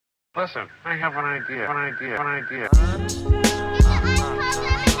Listen, I have an idea. It's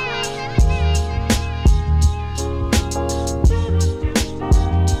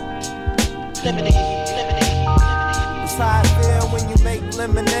how I feel when you make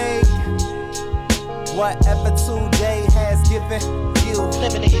lemonade. Whatever today has given you.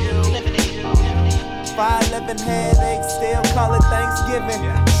 5'11" headaches, still call it Thanksgiving.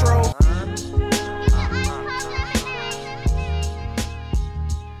 True.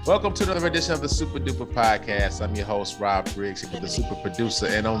 Welcome to another edition of the Super Duper Podcast. I'm your host, Rob Briggs, the super producer,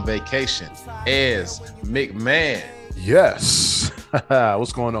 and on vacation is McMahon. Yes.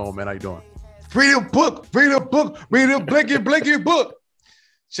 What's going on, man? How you doing? Read a book, read a blinky book.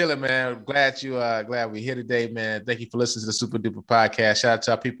 Chilling, man. Glad we're here today, man. Thank you for listening to the Super Duper Podcast. Shout out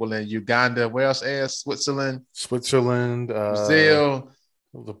to our people in Uganda. Where else? Switzerland, Brazil,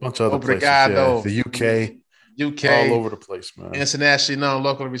 a bunch of other Obrigado. places. Yeah. The UK, all over the place, man. Internationally known,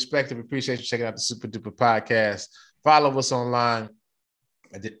 locally respected. We appreciate you checking out the Super Duper Podcast. Follow us online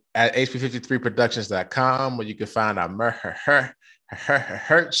at hp53productions.com, where you can find our merch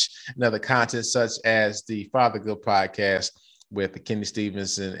and other content such as the Father Good Podcast with the Kenny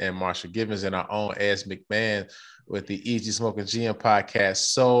Stevenson and Marshall Givens, and our own Ed McMahon with the Easy Smoking GM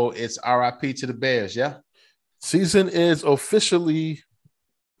Podcast. So it's RIP to the Bears, yeah? Season is officially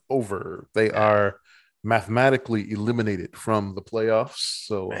over. They are mathematically eliminated from the playoffs.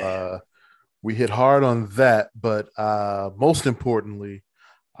 So we hit hard on that. But most importantly,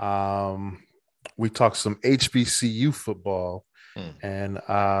 we talked some HBCU football and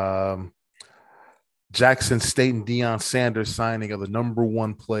Jackson State and Deion Sanders signing of the number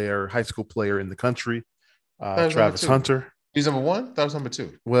one high school player in the country, Travis Hunter. He's number one? That was number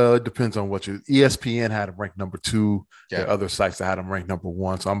two. Well, it depends on what ESPN had him ranked number two. There are other sites that had him ranked number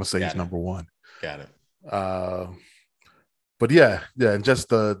one. So I'm going to say he's number one. Got it. But yeah, and just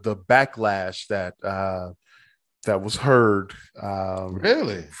the backlash that was heard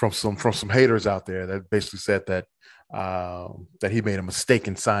really from some haters out there that basically said that he made a mistake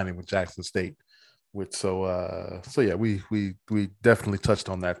in signing with Jackson State. So yeah, we definitely touched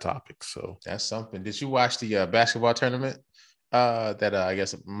on that topic. So that's something. Did you watch the basketball tournament that I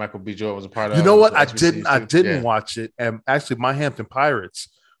guess Michael B. Jordan was a part of? You know what? I didn't watch it, and actually, my Hampton Pirates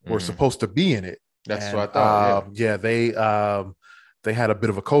were supposed to be in it. That's what I thought. They had a bit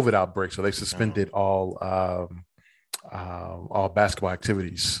of a COVID outbreak, so they suspended all basketball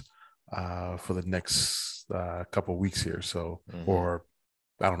activities for the next couple of weeks here. So, or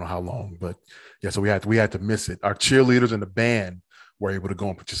I don't know how long, but yeah. So we had to miss it. Our cheerleaders and the band were able to go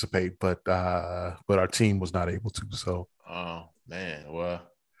and participate, but our team was not able to. So, oh man, well,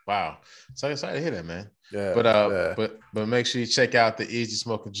 wow. So excited to hear that, man. Yeah, but make sure you check out the Easy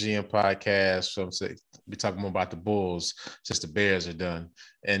Smoking GM podcast. We talk more about the Bulls since the Bears are done,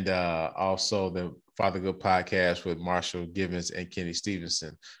 and also the Father Good podcast with Marshall Givens and Kenny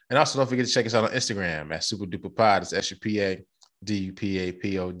Stevenson. And also don't forget to check us out on Instagram at Super Duper Pod. It's SUPA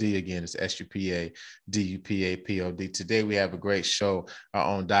DUPAPOD. Again, it's SUPA DUPAPOD. Today we have a great show.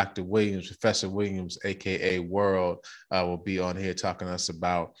 Our own Dr. Williams, Professor Williams, aka World, will be on here talking to us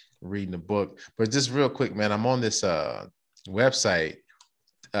about reading the book. But just real quick, man, I'm on this website.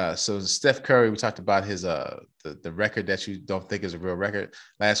 So Steph Curry, we talked about his the record that you don't think is a real record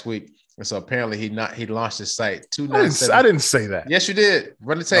last week, and so apparently he launched his site 297. I didn't say that. Yes, you did.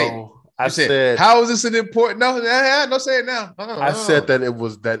 Run the tape. No. I said, "How is this an important?" No, don't say it now. I said that it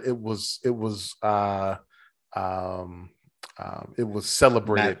was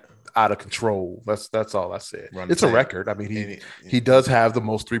celebrated out of control. That's all I said. It's a record. I mean, he does have the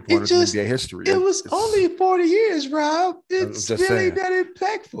most 3-pointers in NBA history. It was only 40 years, Rob. It's really that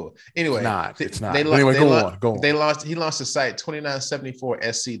impactful. Anyway, it's not. Go on. He launched the site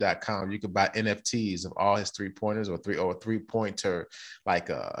 2974sc.com. You can buy NFTs of all his 3-pointers or 3-pointer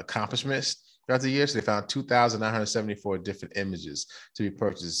accomplishments throughout the year. So they found 2,974 different images to be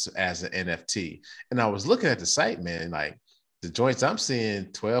purchased as an NFT. And I was looking at the site, man, like the joints I'm seeing,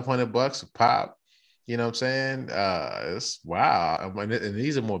 $1,200 a pop. You know what I'm saying? It's wow. And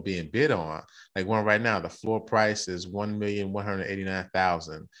these are more being bid on. Like one right now, the floor price is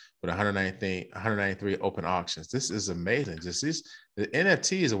 $1,189,000 with 193 open auctions. This is amazing. The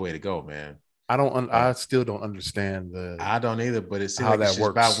NFT is a way to go, man. I still don't understand I don't either, but it seems how like that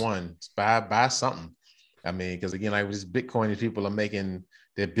works. Buy one, buy something. I mean, because again, like with this Bitcoin, these people are making.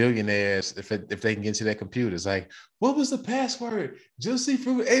 They're billionaires if they can get to their computers. Like, what was the password? Juicy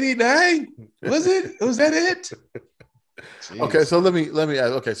Fruit 89? Was it? Was that it? Okay, so let me.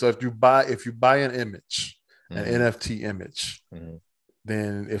 Okay, so if you buy an image, an NFT image,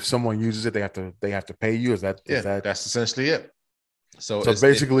 then if someone uses it, they have to pay you. That's essentially it. So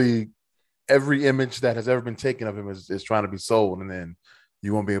basically, every image that has ever been taken of him is trying to be sold, and then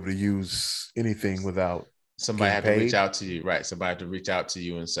you won't be able to use anything without somebody have to reach out to you, right? Somebody have to reach out to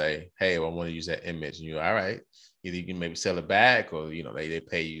you and say, "Hey, I want to use that image." And you're all right. Either you can maybe sell it back, or they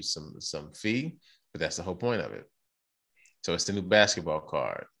pay you some fee, but that's the whole point of it. So it's the new basketball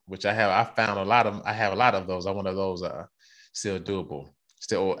card, which I have. I have a lot of those. I one of those still doable,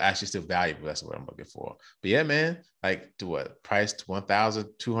 still valuable. That's what I'm looking for. But yeah, man, like priced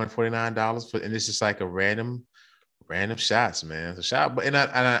 $1,249 for, and it's just like a random shots, man. It's a shot, but and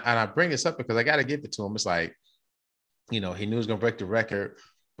I bring this up because I got to give it to him. It's like, he knew he was gonna break the record,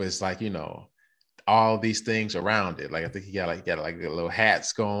 but it's like, all these things around it. Like I think he got like the little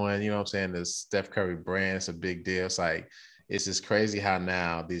hats going. You know what I'm saying? The Steph Curry brand. It's a big deal. It's like, it's just crazy how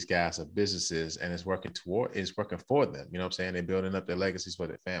now these guys are businesses and it's working for them. You know what I'm saying? They're building up their legacies for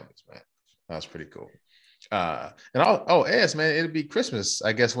their families, man. That's pretty cool. Ez, man, it'll be Christmas,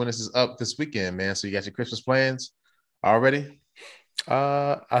 I guess, when this is up this weekend, man. So you got your Christmas plans already?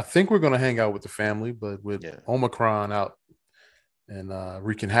 I think we're gonna hang out with the family, but with Omicron out and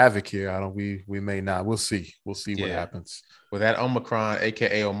wreaking havoc here, we may not. We'll see. We'll see what happens. Well, that Omicron,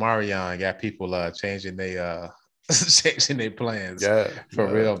 aka Omarion, got people changing their plans. For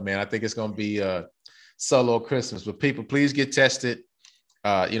real, man. I think it's gonna be a solo Christmas. But people, please get tested.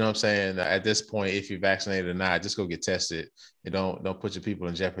 You know what I'm saying? At this point, if you're vaccinated or not, just go get tested. And don't put your people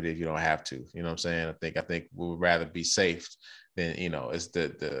in jeopardy if you don't have to. You know what I'm saying? I think we would rather be safe than, it's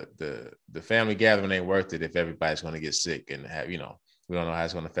the family gathering ain't worth it if everybody's going to get sick and have, we don't know how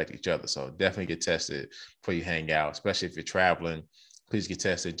it's going to affect each other. So definitely get tested before you hang out, especially if you're traveling. Please get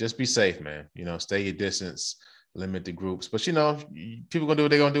tested. Just be safe, man. Stay your distance, limit the groups. But, people going to do what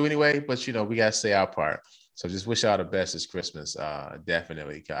they're going to do anyway. But, we got to say our part. So just wish y'all the best this Christmas.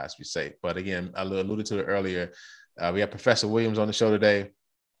 Definitely, guys, be safe. But again, I alluded to it earlier. We have Professor Williams on the show today.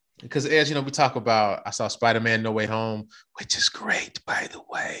 Because as we talk about, I saw Spider-Man No Way Home, which is great, by the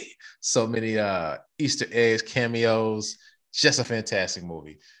way. So many Easter eggs, cameos, just a fantastic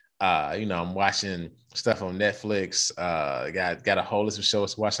movie. I'm watching stuff on Netflix. Got a whole list of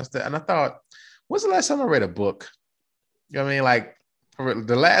shows to watch. And I thought, when's the last time I read a book? You know what I mean? Like,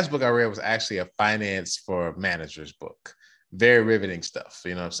 the last book I read was actually a finance for managers book. Very riveting stuff.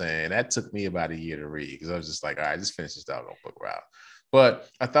 You know what I'm saying? That took me about a year to read because I was just like, all right, just finish this doggone book route. But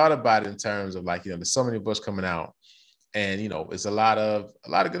I thought about it in terms of like, there's so many books coming out, and it's a lot of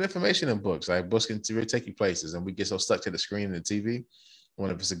good information in books. Like books can really take you places, and we get so stuck to the screen and the TV.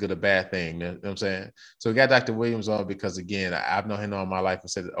 Wonder if it's a good or bad thing. You know what I'm saying? So we got Dr. Williams on because, again, I've known him all my life and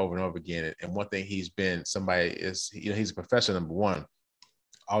said it over and over again. And one thing he's been he's a professor, number one,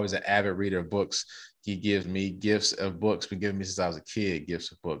 always an avid reader of books. He gives me gifts of books, been giving me since I was a kid,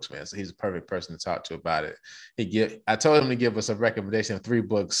 gifts of books, man. So he's a perfect person to talk to about it. I told him to give us a recommendation of 3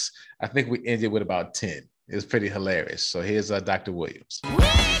 books. I think we ended with about 10. It was pretty hilarious. So here's Dr. Williams.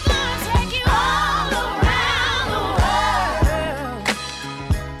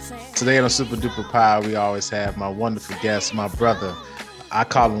 Today on Super Duper Pie, we always have my wonderful guest, my brother. I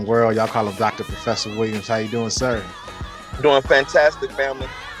call him World. Y'all call him Dr. Professor Williams. How you doing, sir? Doing fantastic, family.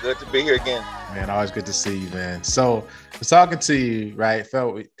 Good to be here again. Man, always good to see you, man. So, I was talking to you, right?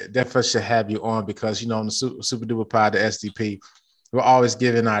 Felt we definitely should have you on because, on the Super Duper Pod, the SDP, we're always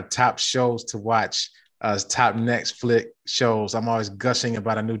giving our top shows to watch, top Netflix shows. I'm always gushing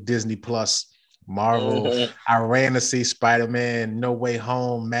about a new Disney Plus, Marvel. Mm-hmm. I ran to see Spider-Man, No Way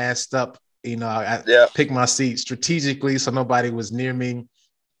Home, masked up. I picked my seat strategically so nobody was near me.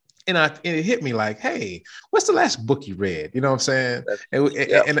 And it hit me like, hey, what's the last book you read? You know what I'm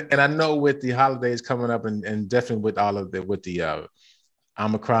saying? And I know with the holidays coming up and definitely with all of the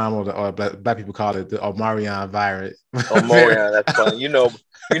Omicron or black people call it the Omarion virus. Omarion, that's funny.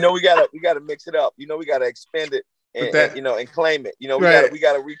 We gotta mix it up. We gotta expand it and claim it. We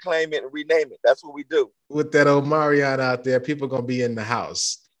gotta reclaim it and rename it. That's what we do. With that Omarion out there, people are gonna be in the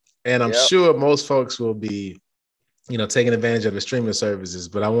house. And I'm sure most folks will be taking advantage of the streaming services,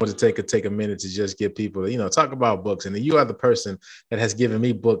 but I want to take a minute to just give people, talk about books. And you are the person that has given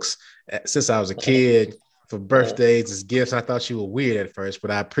me books since I was a kid for birthdays as gifts. I thought you were weird at first,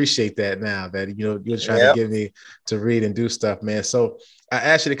 but I appreciate that now that, you're trying to get me to read and do stuff, man. So I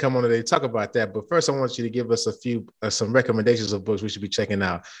asked you to come on today to talk about that. But first I want you to give us some recommendations of books we should be checking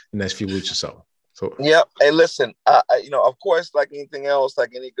out in the next few weeks or so. Hey, listen, of course, like anything else,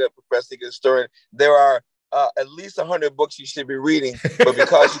 like any good professor, good story, there are at least 100 books you should be reading, but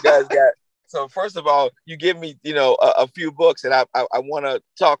because you guys so first of all, you give me, a few books, and I want to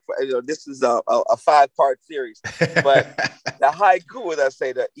talk. This is a 5-part series, but the haiku, as I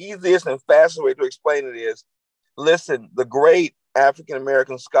say, the easiest and fastest way to explain it is, listen, the great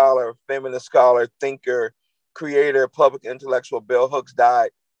African-American scholar, feminist scholar, thinker, creator, public intellectual Bell Hooks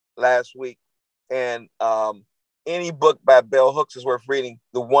died last week. And any book by Bell Hooks is worth reading.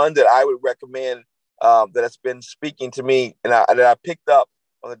 The one that I would recommend that has been speaking to me and that I picked up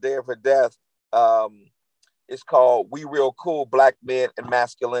on the day of her death is called We Real Cool, Black Men and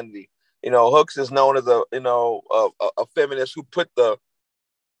Masculinity. Hooks is known as a feminist who put an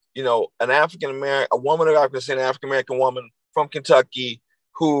African-American, a woman of African descent, African-American woman from Kentucky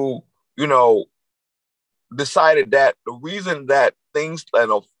who, decided that the reason that things,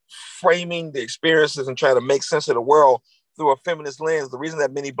 framing the experiences and trying to make sense of the world through a feminist lens, the reason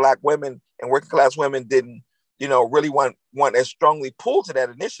that many Black women and working class women didn't, really want as strongly pulled to that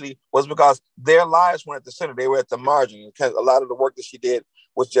initially was because their lives weren't at the center. They were at the margin. Because a lot of the work that she did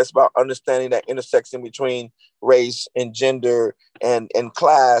was just about understanding that intersection between race and gender and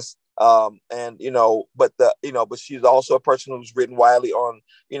class. But she's also a person who's written widely on,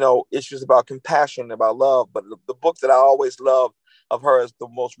 issues about compassion, about love. But the book that I always love of her is the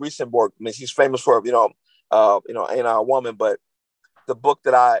most recent book. I mean, she's famous for, Ain't I a Woman? But the book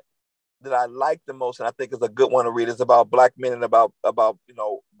that I like the most, and I think is a good one to read, is about Black men and about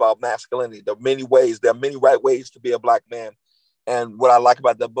masculinity. There are many right ways to be a Black man. And what I like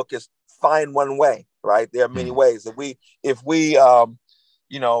about that book is find one way, right? There are many ways. If we I'm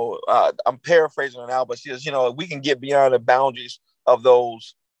paraphrasing her now, but she says, we can get beyond the boundaries of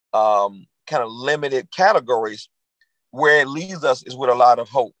those kind of limited categories, where it leads us is with a lot of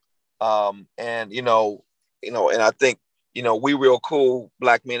hope. And I think, We Real Cool,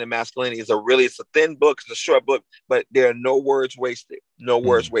 Black Men and Masculinity it's a thin book, it's a short book, but there are no words wasted. No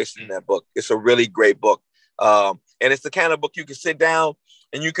words wasted in that book. It's a really great book. And it's the kind of book you can sit down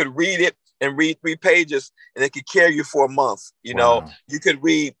and you could read it and read 3 pages and it could carry you for a month. Wow. You could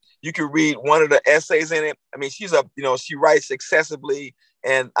read one of the essays in it. I mean, she writes excessively.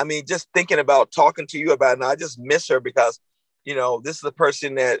 And I mean, just thinking about talking to you about it, and I just miss her because, this is a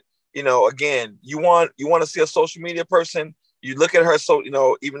person that, again, you want to see a social media person, you look at her. So,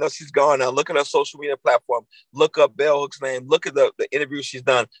 even though she's gone now, look at her social media platform, look up Bell Hooks' name, look at the interviews she's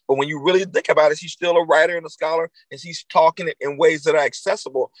done. But when you really think about it, she's still a writer and a scholar, and she's talking in ways that are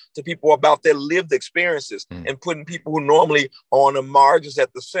accessible to people about their lived experiences and putting people who normally are on the margins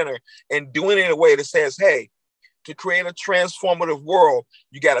at the center and doing it in a way that says, hey, to create a transformative world,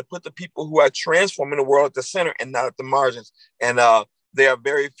 you got to put the people who are transforming the world at the center and not at the margins. And there are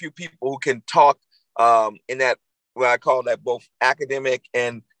very few people who can talk in that, what I call that, both academic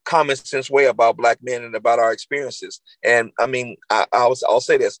and common sense way about Black men and about our experiences. And I mean, I'll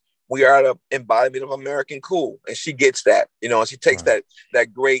say this: we are the embodiment of American cool, and she gets that. And she takes that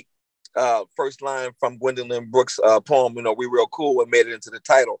great first line from Gwendolyn Brooks' poem, We Real Cool, and made it into the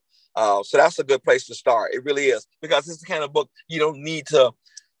title. So that's a good place to start. It really is, because it's the kind of book you don't need to,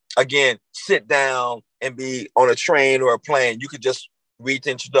 again, sit down and be on a train or a plane. You could just read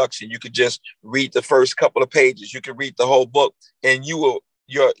the introduction. You could just read the first couple of pages. You could read the whole book, and you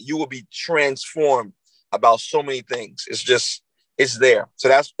will be transformed about so many things. It's there. So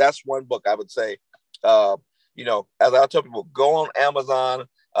that's one book I would say. As I tell people, go on Amazon,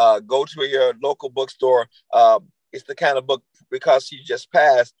 go to your local bookstore. It's the kind of book, because she just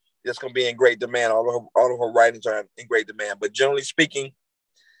passed, it's going to be in great demand. All of her writings are in great demand. But generally speaking,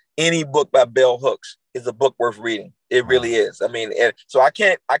 any book by Bell Hooks is a book worth reading. It really is. I mean, and so I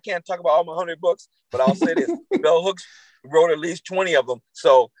can't talk about all my 100 books, but I'll say this: Bell Hooks wrote at least 20 of them.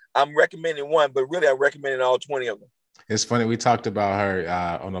 So I'm recommending one, but really I'm recommending all 20 of them. It's funny. We talked about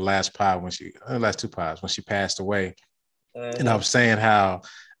her on the last pod last 2 pods when she passed away, and I was saying how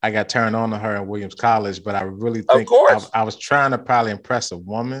I got turned on to her in Williams College, but I really think I was trying to probably impress a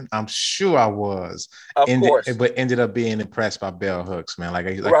woman. I'm sure I was, but ended up being impressed by Bell Hooks, man. Like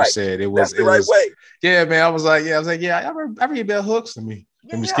you said, that's the right way. Yeah, man. I was like, I read Bell Hooks to me.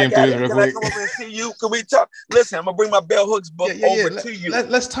 Let me skim through this real quick. Can I come over and see you? Can we talk? Listen, I'm gonna bring my Bell Hooks book over to you.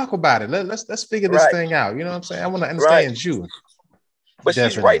 Let's talk about it. Let's figure this thing out. You know what I'm saying? I want to understand you. But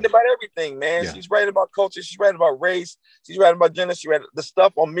she's writing about everything, man. Yeah. She's writing about culture. She's writing about race. She's writing about gender. She read the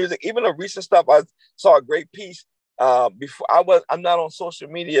stuff on music. Even the recent stuff, I saw a great piece before. I'm not on social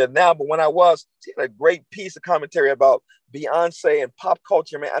media now, but when I was, she had a great piece of commentary about Beyonce and pop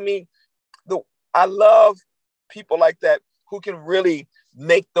culture, man. I mean, I love people like that who can really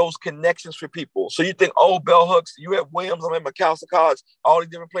make those connections for people. So you think, oh, Bell Hooks, you at Williams, I'm at Macalester College, all these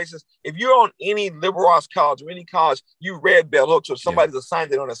different places. If you're on any liberal arts college or any college, you read Bell Hooks or somebody's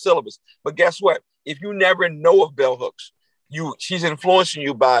assigned it on a syllabus. But guess what? If you never know of Bell Hooks, she's influencing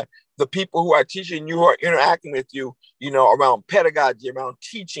you by the people who are teaching you, who are interacting with you, around pedagogy, around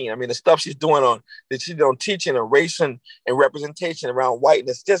teaching. I mean, the stuff she's doing on teaching and race and representation around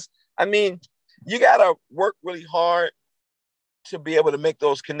whiteness. I mean, you got to work really hard to be able to make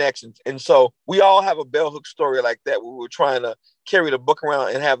those connections. And so we all have a bell hook story like that, where we were trying to carry the book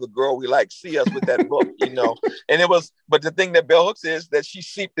around and have the girl we like see us with that book, and but the thing that bell hooks is that she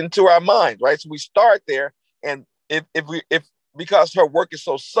seeped into our mind, right? So we start there. And if because her work is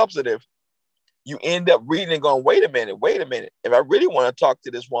so substantive, you end up reading and going, wait a minute. If I really want to talk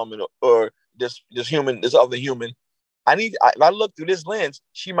to this woman or this other human, if I look through this lens,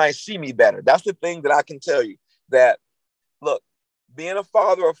 she might see me better. That's the thing that I can tell you, that look, being a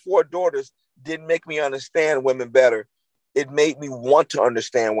father of 4 daughters didn't make me understand women better. It made me want to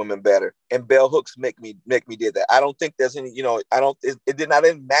understand women better. And bell hooks make me did that. I don't think there's any, I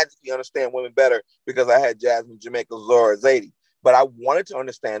didn't magically understand women better because I had Jasmine, Jamaica, Zora, Zadie. But I wanted to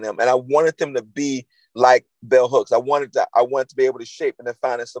understand them, and I wanted them to be like bell hooks. I wanted to be able to shape and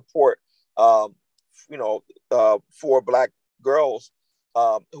define and support, 4 Black girls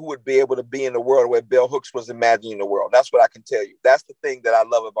who would be able to be in the world where bell hooks was imagining the world. That's what I can tell you. That's the thing that I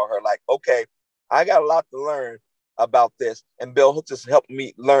love about her. Like, okay, I got a lot to learn about this, and bell hooks has helped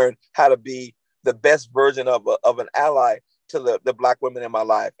me learn how to be the best version of an ally to the Black women in my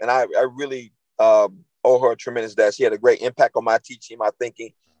life. And I really owe her a tremendous debt. She had a great impact on my teaching, my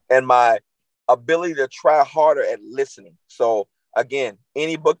thinking, and my ability to try harder at listening. So again,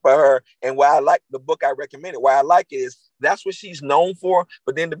 any book by her, and why I like the book I recommended, why I like it is that's what she's known for.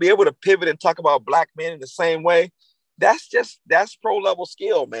 But then to be able to pivot and talk about Black men in the same way, that's pro level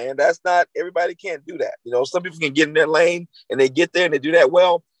skill, man. That's not, everybody can't do that. Some people can get in their lane and they get there and they do that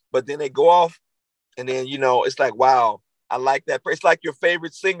well, but then they go off and then, it's like, wow, I like that. It's like your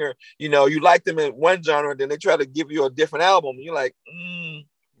favorite singer, you like them in one genre, then they try to give you a different album. And you're like,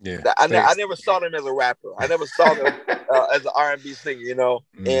 yeah. I never saw them as a rapper. I never saw them as an R&B singer,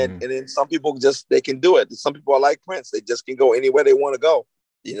 and then some people they can do it. Some people are like Prince. They just can go anywhere they want to go,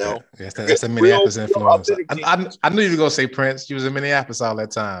 Yeah, that's a Minneapolis influence. I knew you were going to say Prince. You was in Minneapolis all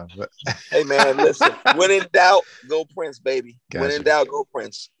that time. But hey, man, listen. When in doubt, go Prince, baby. Gotcha. When in doubt, go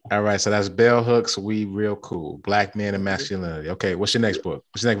Prince. All right, so that's bell hooks. We real cool. Black men and masculinity. Okay, what's your next book?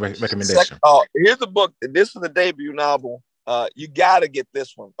 What's your next recommendation? Here's the book. This is the debut novel. You got to get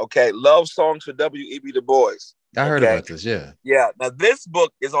this one. Okay, Love Songs for W.E.B. Du Bois. I heard about this. Yeah. Now this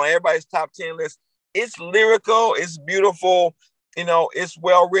book is on everybody's top 10 list. It's lyrical. It's beautiful. It's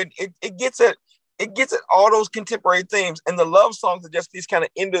well written. It gets at all those contemporary themes, and the love songs are just these kind of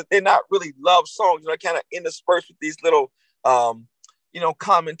they're not really love songs. They're kind of interspersed with these little,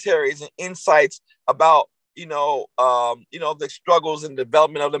 commentaries and insights about, the struggles and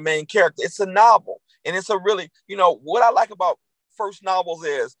development of the main character. It's a novel, and it's a really, what I like about first novels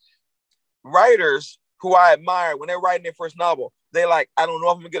is writers who I admire when they're writing their first novel. They like, I don't know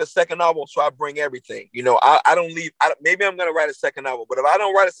if I'm gonna get a second novel, so I bring everything. I don't leave. Maybe I'm gonna write a second novel, but if I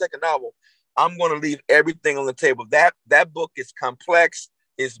don't write a second novel, I'm gonna leave everything on the table. That book is complex.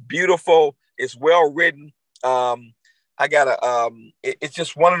 It's beautiful. It's well written. It's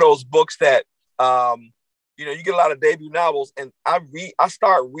just one of those books that, you get a lot of debut novels, and I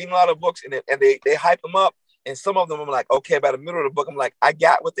start reading a lot of books, and they hype them up, and some of them I'm like, okay, by the middle of the book, I'm like, I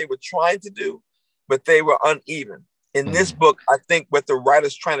got what they were trying to do, but they were uneven. In this book, I think what the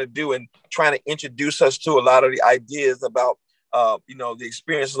writer's trying to do and trying to introduce us to a lot of the ideas about, the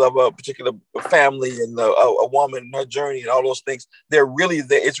experiences of a particular family and a woman and her journey and all those things, they're really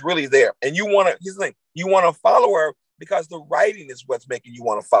there. It's really there. And here's the thing, you want to follow her because the writing is what's making you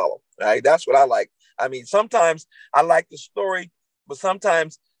want to follow, right? That's what I like. I mean, sometimes I like the story, but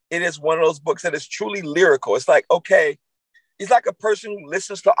sometimes it is one of those books that is truly lyrical. It's like, okay, it's like a person who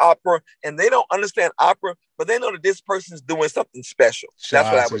listens to opera and they don't understand opera, but they know that this person's doing something special. That's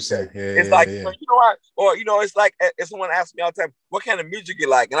what I would say. It's like, it's like if someone asks me all the time, what kind of music you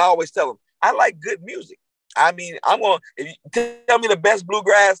like? And I always tell them, I like good music. I mean, if you tell me the best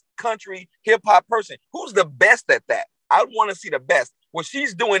bluegrass, country, hip hop person, who's the best at that? I want to see the best. Well,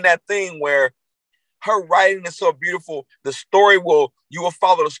 she's doing that thing where her writing is so beautiful. The story you will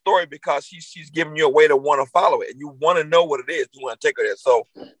follow the story because she's giving you a way to want to follow it. And you want to know what it is. You want to take her there. So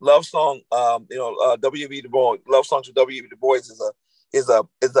Love Song, W.E.B. Du Bois, Love Songs with W.E.B. Du Bois is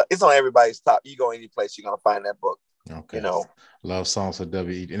it's on everybody's top. You go any place, you're going to find that book. Okay. You know, Love Songs for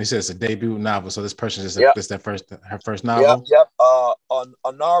W.E. And he says it's a debut novel. So this person is yep. this her first novel? Yep. On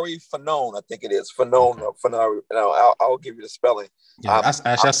Anari Fanon, I think it is Fanon. Okay. Fanari. No, I'll give you the spelling. Yeah, I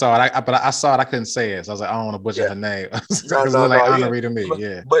saw it. But I saw it. I couldn't say it. So I was like, I don't want to butcher her name because No, it looked like Honoree yeah. to me.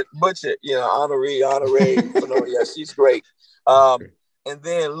 Yeah. But butcher, Honoree, Fanon. Yeah, she's great. And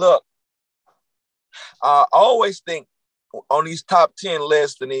then look, I always think on these top 10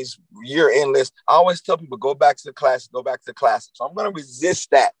 lists and these year-end lists, I always tell people go back to the classics, go back to the classics. So I'm going to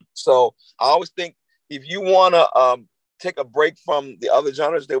resist that. So I always think if you want to take a break from the other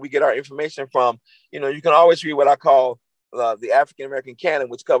genres that we get our information from, you can always read what I call the African-American canon,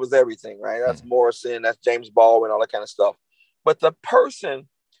 which covers everything, right? That's Morrison, that's James Baldwin, all that kind of stuff. But the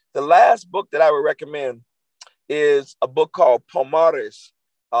last book that I would recommend is a book called Palmares,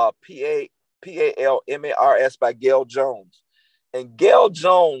 Palmars by Gail Jones. And Gail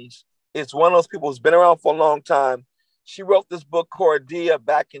Jones is one of those people who's been around for a long time. She wrote this book, Cordia,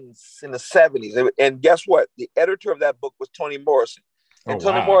 back in the 70s. And guess what? The editor of that book was Toni Morrison. And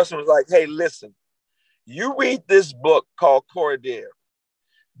Toni Morrison was like, hey, listen, you read this book called Cordia.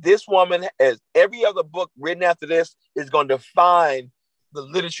 This woman, as every other book written after this, is going to define the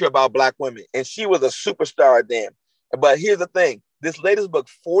literature about Black women. And she was a superstar then. But here's the thing. This latest book,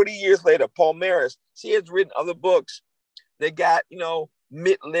 40 years later, Palmares, she has written other books. They got,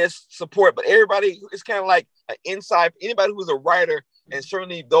 mid-list support, but everybody, it's kind of like an inside, anybody who's a writer, and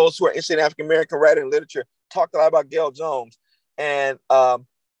certainly those who are interested in African-American writing and literature, talked a lot about Gail Jones. And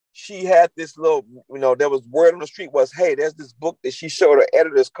she had this little, there was word on the street was, hey, there's this book that she showed her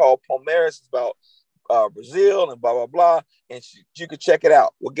editors called Palmares. It's about Brazil and blah, blah, blah. And you could check it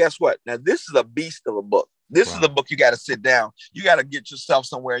out. Well, guess what? Now, this is a beast of a book. This is the book you got to sit down. You got to get yourself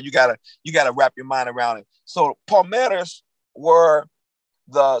somewhere. You got to wrap your mind around it. So Palmares were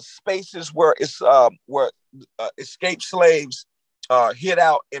the spaces where escaped slaves hid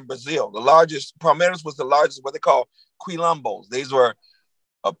out in Brazil. Palmares was the largest, what they call quilombos. These were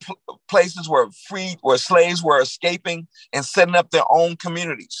places where slaves were escaping and setting up their own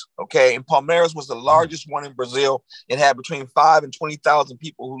communities. Okay, and Palmares was the largest one in Brazil. It had between 5,000 and 20,000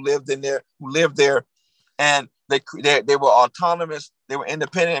 people who lived there. And they were autonomous. They were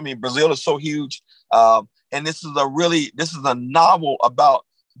independent. I mean, Brazil is so huge. And this is a novel about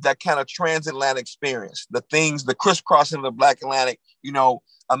that kind of transatlantic experience. The crisscrossing of the Black Atlantic. 1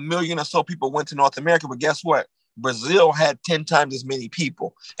 million or so people went to North America, but guess what? Brazil had 10 times as many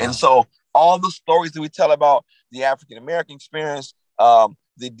people. And so all the stories that we tell about the African-American experience,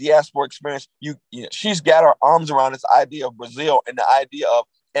 the diaspora experience, she's got her arms around this idea of Brazil and the idea of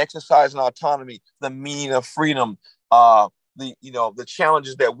exercising autonomy, the meaning of freedom, the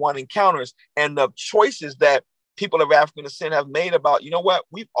challenges that one encounters, and the choices that people of African descent have made about,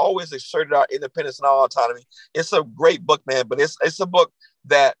 we've always asserted our independence and our autonomy. It's a great book, man, but it's a book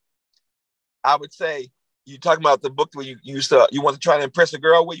that I would say, you talking about the book where you want to try to impress a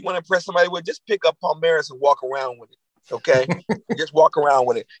girl with, you want to impress somebody with, just pick up Palmares and walk around with it. Okay. Just walk around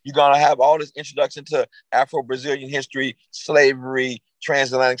with it. You're going to have all this introduction to Afro-Brazilian history, slavery,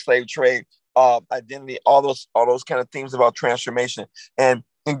 transatlantic slave trade, identity, all those kind of themes about transformation. And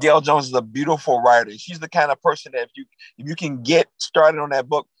Gail Jones is a beautiful writer. She's the kind of person that if you can get started on that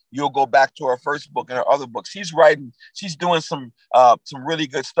book, you'll go back to her first book and her other books. She's doing some really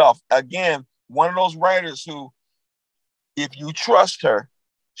good stuff. Again, one of those writers who, if you trust her,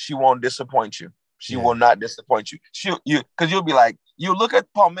 she won't disappoint you. She will not disappoint you. Because you'll be like, you look at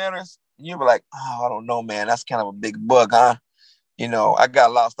Palmares and you'll be like, oh, I don't know, man. That's kind of a big book, huh? I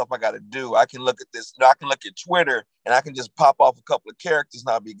got a lot of stuff I got to do. I can look at this. I can look at Twitter and I can just pop off a couple of characters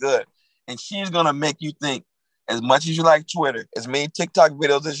and I'll be good. And she's going to make you think, as much as you like Twitter, as many TikTok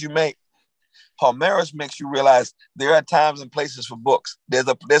videos as you make, Palmares makes you realize there are times and places for books. There's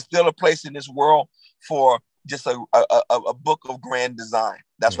still a place in this world for just a book of grand design.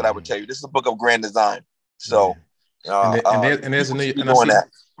 That's what I would tell you. This is a book of grand design. So, there's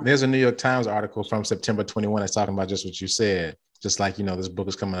a New York Times article from September 21 that's talking about just what you said. Just like, this book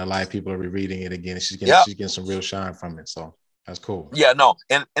is coming to life, people are rereading it again, and she's getting some real shine from it. So that's cool. Yeah, no,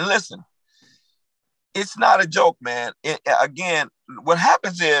 and listen, it's not a joke, man. Again, what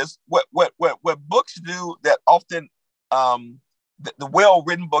happens is what books do that often the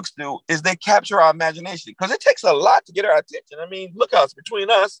well-written books do is they capture our imagination, because it takes a lot to get our attention. I mean, look us, between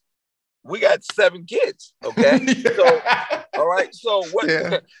us, we got 7 kids. Okay. So, all right. So what,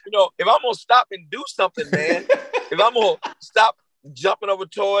 if I'm going to stop and do something, man, if I'm going to stop jumping over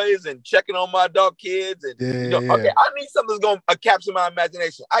toys and checking on my dog kids and, okay, I need something that's going to capture my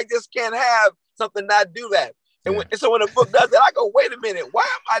imagination. I just can't have something not do that. And so when a book does that, I go, wait a minute, why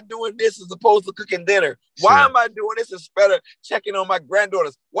am I doing this as opposed to cooking dinner? Why am I doing this instead of checking on my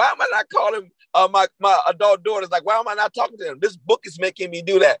granddaughters? Why am I not calling my adult daughters? Like, why am I not talking to them? This book is making me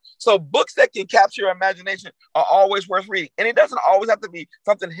do that. So books that can capture your imagination are always worth reading. And it doesn't always have to be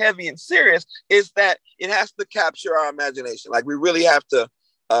something heavy and serious. It's that it has to capture our imagination. Like, we really have to,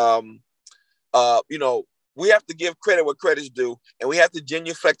 we have to give credit where credit's due, and we have to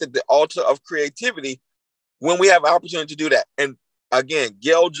genuflect at the altar of creativity when we have an opportunity to do that. And again,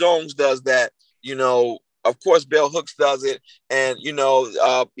 Gail Jones does that. Of course, Bell Hooks does it, and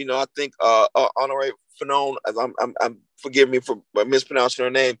I think Honoré Fanon, as I'm forgive me for mispronouncing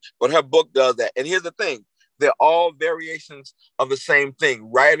her name, but her book does that. And here's the thing: they're all variations of the same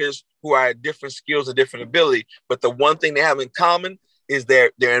thing. Writers who are at different skills and different ability, but the one thing they have in common is they're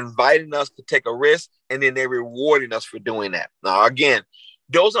inviting us to take a risk, and then they're rewarding us for doing that. Now, again,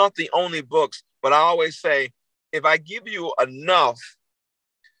 those aren't the only books. But I always say, if I give you enough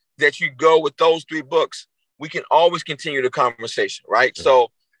that you go with those 3 books, we can always continue the conversation, right? Yeah. So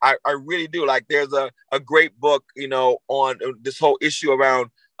I really do. Like, there's a great book, on this whole issue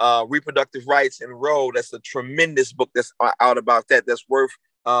around reproductive rights and Roe. That's a tremendous book that's out about that. That's worth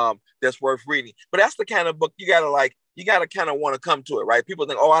reading. But that's the kind of book you gotta kind of want to come to it, right? People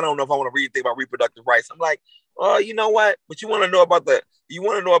think, oh, I don't know if I want to read anything about reproductive rights. I'm like, oh, you know what? But you want to know about the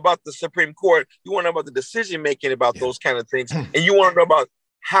Supreme Court. You want to know about the decision making about those kind of things, and you want to know about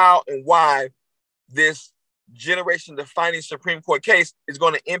how and why this generation defining Supreme Court case is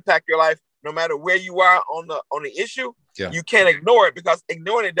going to impact your life, no matter where you are on the issue. Yeah. You can't ignore it, because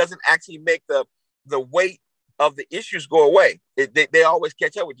ignoring it doesn't actually make the weight of the issues go away. They always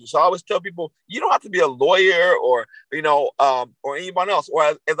catch up with you. So I always tell people, you don't have to be a lawyer or anyone else. Or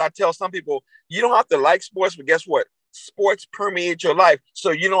as I tell some people, you don't have to like sports, but guess what? Sports permeate your life.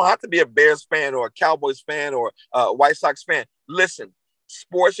 So you don't have to be a Bears fan or a Cowboys fan or a White Sox fan. Listen,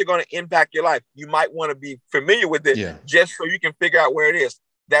 sports are going to impact your life. You might want to be familiar with it just so you can figure out where it is.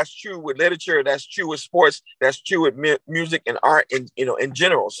 That's true with literature. That's true with sports. That's true with music and art in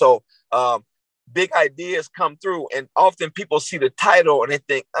general. So, big ideas come through, and often people see the title and they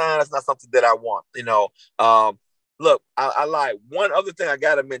think, that's not something that I want. Look, I lied. One other thing I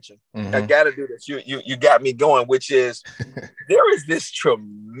gotta mention. I gotta do this. You got me going, which is there is this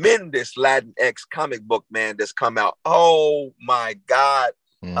tremendous Latinx comic book, man, that's come out. Oh my God.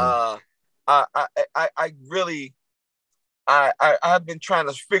 I've been trying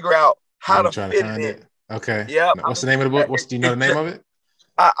to figure out how to fit it in. Okay. Yeah. What's the name of the book? Do you know the name of it?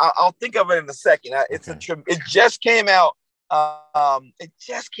 I'll think of it in a second. It just came out. Not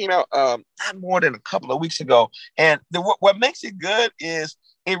more than a couple of weeks ago. And what makes it good is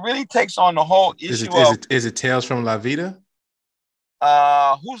it really takes on the whole issue. Is it Tales from La Vida?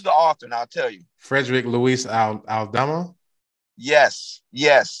 Who's the author? And I'll tell you. Frederick Luis Aldama. Yes.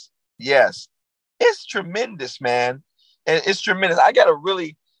 It's tremendous, man. And it's tremendous. I got to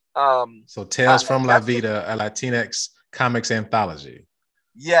really. So Tales from La Vida, a Latinx comics anthology.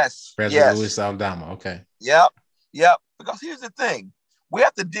 Yes. Frederick Luis Aldama. Okay. Yep. Because here's the thing. We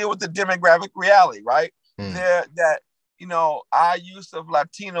have to deal with the demographic reality, right? Our use of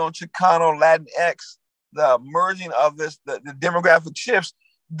Latino, Chicano, Latinx, the merging of this, the demographic shifts,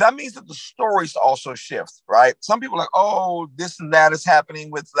 that means that the stories also shift, right? Some people are like, oh, this and that is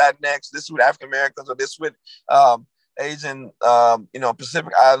happening with Latinx, this with African Americans, or this with Asian,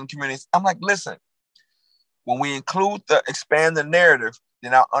 Pacific Island communities. I'm like, listen, when we expand the narrative,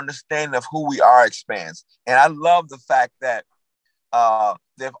 then our understanding of who we are expands. And I love the fact that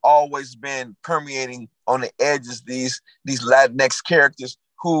they've always been permeating on the edges these Latinx characters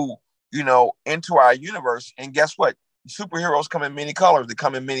who, enter our universe. And guess what? Superheroes come in many colors. They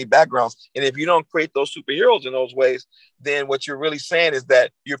come in many backgrounds. And if you don't create those superheroes in those ways, then what you're really saying is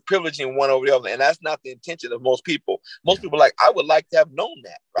that you're privileging one over the other. And that's not the intention of most people. Most people are like, I would like to have known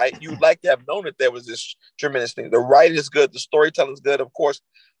that, right? You would like to have known that there was this tremendous thing. The writing is good. The storytelling is good. Of course,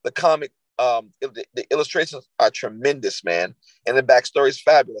 the comic, the illustrations are tremendous, man. And the backstory is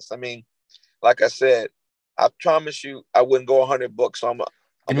fabulous. I mean, like I said, I promise you, I wouldn't go 100 books. So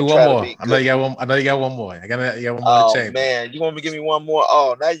Give me one more. I know you got one more. You got one more to change. Man, you want me to give me one more?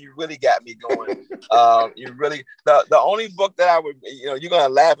 Oh, now you really got me going. You really the only book that I would, you're gonna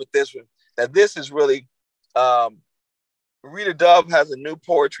laugh at this one. That this is really Rita Dove has a new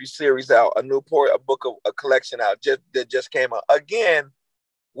poetry series out, a book of a collection out that just came out. Again,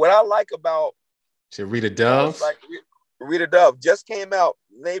 what I like about Rita Dove, Rita Dove just came out.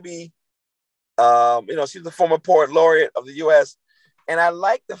 Maybe she's the former poet laureate of the U.S. And I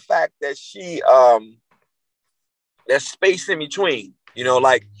like the fact that she, there's space in between. You know,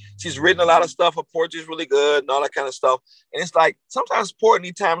 like she's written a lot of stuff. Her poetry is really good and all that kind of stuff. And it's like sometimes poets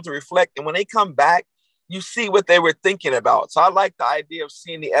need time to reflect. And when they come back, you see what they were thinking about. So I like the idea of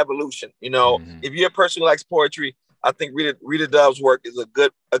seeing the evolution. You know, if you're a person who likes poetry, I think Rita Dove's work is a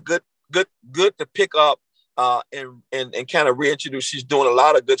good to pick up and kind of reintroduce. She's doing a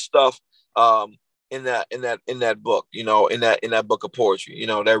lot of good stuff in that book. You know, in that book of poetry. You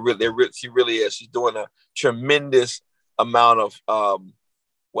know, she really is. She's doing a tremendous amount of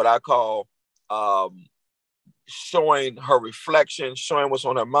what I call showing her reflection, showing what's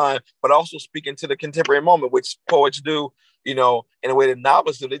on her mind, but also speaking to the contemporary moment, which poets do, you know, in a way that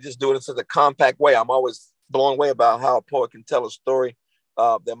novelists do. They just do it in such a compact way. I'm always blown away about how a poet can tell a story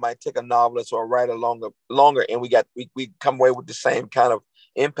that might take a novelist or a writer longer, and we come away with the same kind of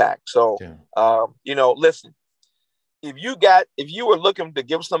impact. So, you know, listen, if you were looking to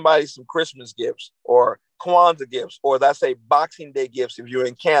give somebody some Christmas gifts or Kwanzaa gifts, or let's say Boxing Day gifts, if you're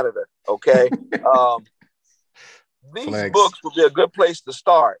in Canada, okay, these books would be a good place to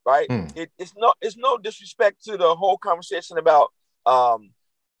start, right? It's no disrespect to the whole conversation about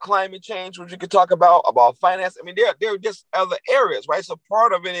climate change, which we could talk about finance. I mean, there are just other areas, right? So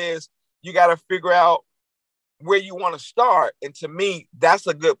part of it is you got to figure out where you want to start. And to me, that's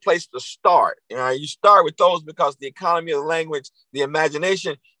a good place to start. You know, you start with those because the economy of the language, the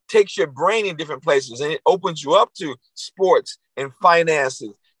imagination takes your brain in different places, and it opens you up to sports and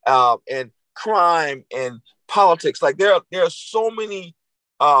finances and crime and politics. Like there are so many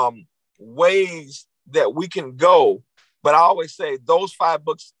ways that we can go. But I always say those 5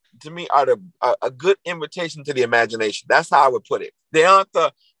 books to me are a good invitation to the imagination. That's how I would put it. They aren't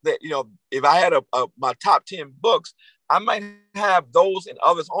you know, if I had my top 10 books, I might have those and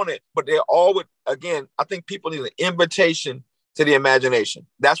others on it, but they all would, again, I think people need an invitation to the imagination.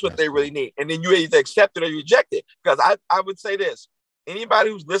 That's what they really need. And then you either accept it or you reject it. Because I would say this,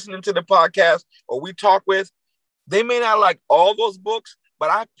 anybody who's listening to the podcast or we talk with, they may not like all those books, but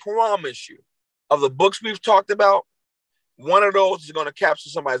I promise you, of the books we've talked about, one of those is going to capture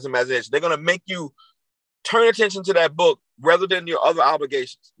somebody's imagination. They're going to make you turn attention to that book rather than your other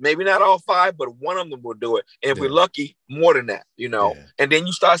obligations. Maybe not all 5, but one of them will do it. And if we're lucky, more than that, you know. And then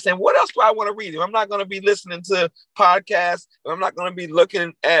you start saying, what else do I want to read? If I'm not going to be listening to podcasts, if I'm not going to be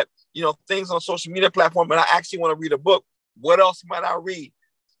looking at, you know, things on social media platform, but I actually want to read a book, what else might I read?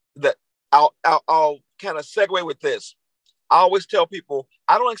 That I'll kind of segue with this. I always tell people,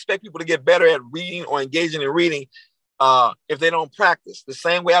 I don't expect people to get better at reading or engaging in reading if they don't practice. The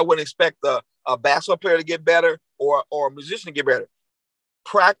same way I wouldn't expect a basketball player to get better or a musician to get better.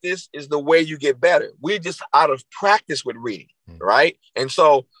 Practice is the way you get better. We're just out of practice with reading, right? And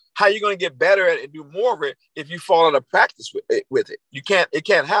so how are you going to get better at it and do more of it if you fall out of practice with it? It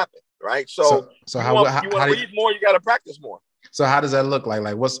can't happen, right? So you want to read more, you got to practice more. So how does that look like?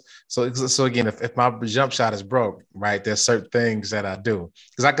 Like so again, if my jump shot is broke, right, there's certain things that I do.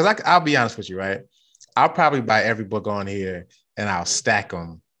 Because I'll be honest with you, right? I'll probably buy every book on here and I'll stack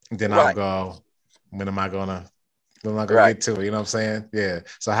them. And then I'll go, when am I gonna get to it? You know what I'm saying? Yeah.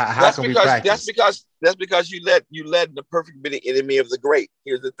 So how can we practice? That's because you let the perfect be the enemy of the great.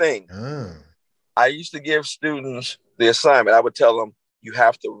 Here's the thing. I used to give students the assignment. I would tell them, you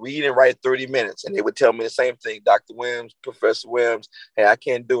have to read and write 30 minutes. And they would tell me the same thing, Dr. Williams, Professor Williams, hey, I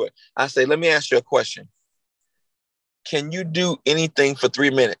can't do it. I say, let me ask you a question. Can you do anything for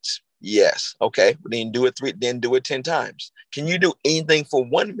 3 minutes? Yes. Okay. Then do it 10 times. Can you do anything for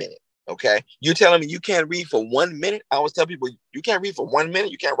 1 minute? Okay. You're telling me you can't read for 1 minute? I always tell people, you can't read for 1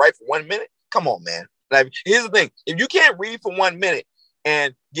 minute. You can't write for 1 minute. Come on, man. Like, here's the thing. If you can't read for 1 minute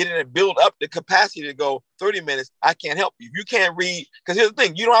and get in and build up the capacity to go 30 minutes, I can't help you. If you can't read, because here's the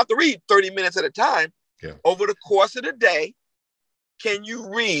thing, you don't have to read 30 minutes at a time. Yeah. Over the course of the day, can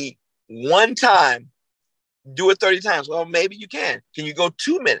you read one time, do it 30 times? Well, maybe you can. Can you go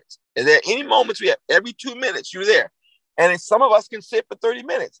 2 minutes? Is there any moments we have? Every 2 minutes, you're there. And some of us can sit for 30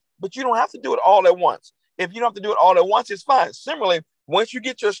 minutes, but you don't have to do it all at once. If you don't have to do it all at once, it's fine. Similarly, once you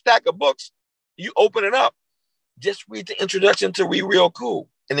get your stack of books, you open it up. Just read the introduction to Read Real Cool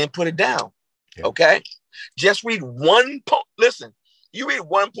and then put it down. Yeah. Okay? Just read one poem. Listen, you read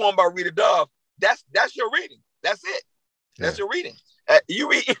one poem by Rita Dove, that's your reading. That's it. That's your reading. You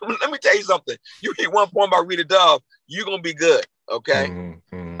read, let me tell you something. You read one poem by Rita Dove, you're going to be good. Okay?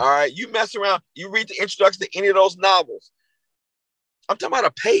 All right? You mess around, you read the introduction to any of those novels. I'm talking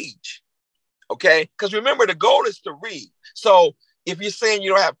about a page. Okay? Because remember, the goal is to read. So if you're saying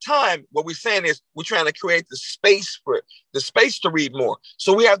you don't have time, what we're saying is we're trying to create the space to read more.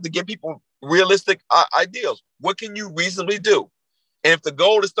 So we have to give people realistic ideals. What can you reasonably do? And if the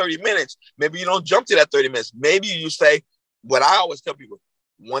goal is 30 minutes, maybe you don't jump to that 30 minutes. Maybe you say, what I always tell people,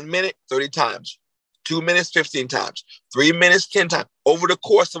 1 minute, 30 times, 2 minutes, 15 times, 3 minutes, 10 times over the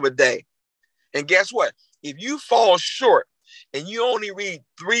course of a day. And guess what? If you fall short and you only read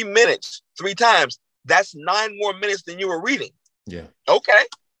 3 minutes 3 times, that's 9 more minutes than you were reading. Yeah. Okay.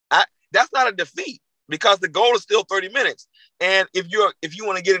 That's not a defeat because the goal is still 30 minutes. And if you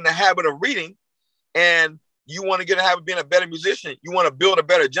want to get in the habit of reading and you want to get in the habit of being a better musician, you want to build a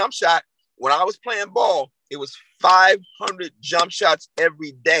better jump shot. When I was playing ball, it was 500 jump shots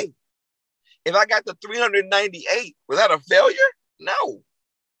every day. If I got to 398, was that a failure? No.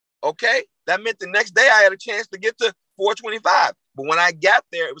 Okay. That meant the next day I had a chance to get to 425. But when I got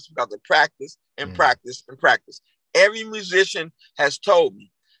there, it was because of practice and practice and practice. Every musician has told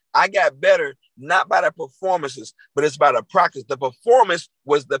me I got better, not by the performances, but it's by the practice. The performance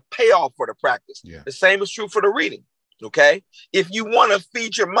was the payoff for the practice. Yeah. The same is true for the reading. Okay. If you want to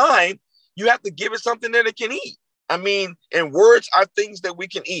feed your mind, you have to give it something that it can eat. I mean, and words are things that we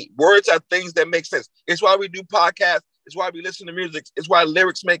can eat. Words are things that make sense. It's why we do podcasts. It's why we listen to music. It's why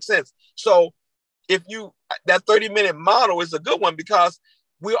lyrics make sense. So if that 30-minute model is a good one because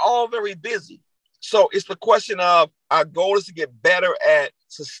we're all very busy. So it's the question of our goal is to get better at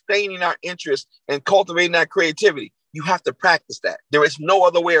sustaining our interest and cultivating that creativity. You have to practice that. There is no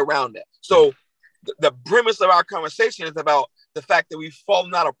other way around that. So the premise of our conversation is about the fact that we've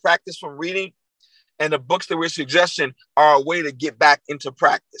fallen out of practice from reading, and the books that we're suggesting are a way to get back into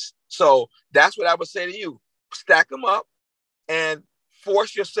practice. So that's what I would say to you. Stack them up and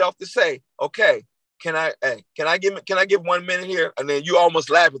force yourself to say, okay, can I give 1 minute here? And then you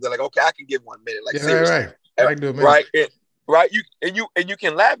almost laugh at that, like, okay, I can give 1 minute. Like, seriously. Right. I can do a minute. Right. You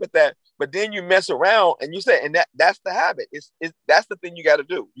can laugh at that, but then you mess around and you say, and that's the habit. That's the thing you got to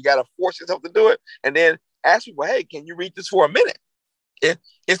do. You got to force yourself to do it, and then ask people, hey, can you read this for a minute?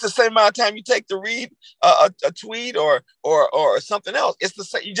 It's the same amount of time you take to read a tweet or something else. It's the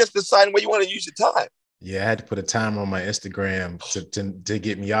same. You just decide where you want to use your time. Yeah, I had to put a timer on my Instagram to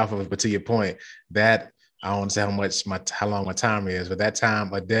get me off of it. But to your point, that I don't know how long my timer is, but that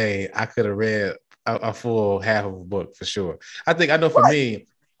time a day, I could have read a full half of a book for sure. I know for me,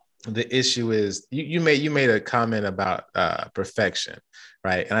 the issue is you made a comment about perfection,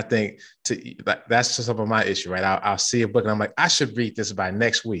 right? And I think that's just some of my issue, right? I'll see a book and I'm like, I should read this by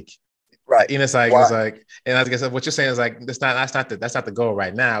next week. Right. And it's like, and I guess what you're saying is like, that's not the goal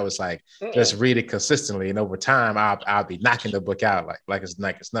right now. It's like, just read it consistently. And over time, I'll be knocking the book out like it's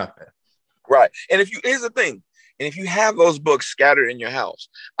nothing. Right. And here's the thing. And if you have those books scattered in your house,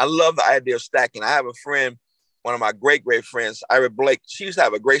 I love the idea of stacking. I have a friend, one of my great friends, Ira Blake. She used to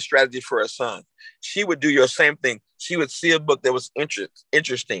have a great strategy for her son. She would do your same thing. She would see a book that was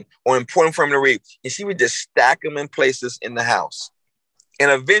interesting or important for him to read, and she would just stack them in places in the house. And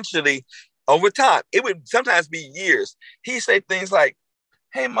eventually, over time, it would sometimes be years. He'd say things like,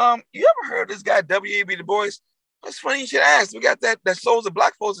 hey, Mom, you ever heard of this guy, W.E.B. Du Bois? That's funny you should ask. We got that Souls of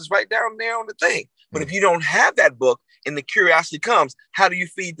Black Folks is right down there on the thing. But if you don't have that book and the curiosity comes, how do you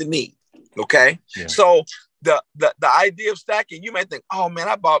feed the need? Okay? Yeah. So the idea of stacking, you might think, oh, man,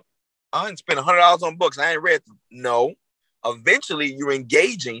 I didn't spend $100 on books. I ain't read them. No. Eventually, you're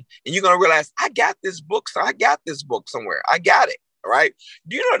engaging and you're going to realize, I got this book somewhere. I got it. All right.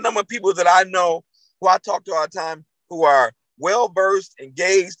 Do you know the number of people that I know who I talk to all the time who are well-versed,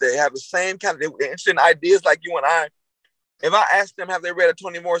 engaged, they have the same kind of, they're interested in ideas like you and I. If I ask them, have they read a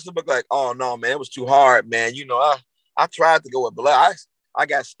Toni Morrison book? Like, oh, no, man, it was too hard, man. You know, I tried to go with blood. I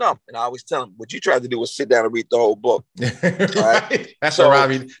got stumped. And I always tell them, what you tried to do was sit down and read the whole book. Right? That's a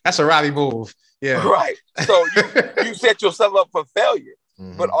Robbie move. Yeah. Right. So you set yourself up for failure.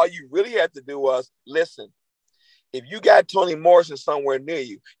 Mm-hmm. But all you really had to do was listen. If you got Toni Morrison somewhere near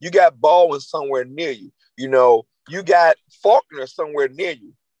you, you got Baldwin somewhere near you, you know, you got Faulkner somewhere near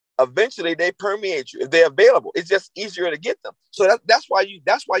you. Eventually, they permeate you if they're available. It's just easier to get them. So that's why you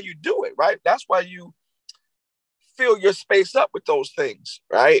do it, right? That's why you fill your space up with those things,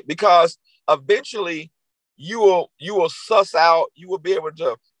 right? Because eventually, you will suss out. You will be able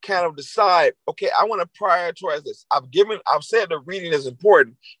to kind of decide. Okay, I want to prioritize this. I've said that reading is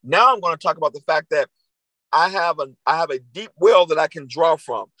important. Now I'm going to talk about the fact that I have a deep well that I can draw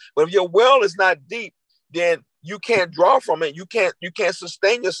from. But if your well is not deep, then you can't draw from it. You can't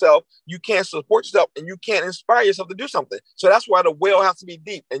sustain yourself. You can't support yourself, and you can't inspire yourself to do something. So that's why the well has to be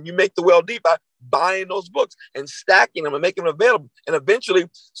deep. And you make the well deep by buying those books and stacking them and making them available. And eventually,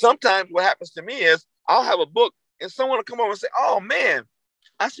 sometimes what happens to me is I'll have a book and someone will come over and say, "Oh man,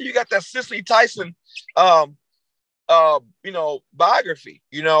 I see you got that Cicely Tyson, biography.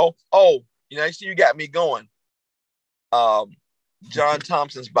 I see you got me going. John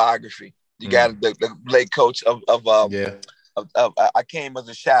Thompson's biography. You got the late coach of I Came as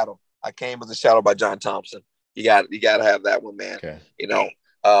a Shadow. I Came as a Shadow by John Thompson. You got to have that one, man. Okay. You know,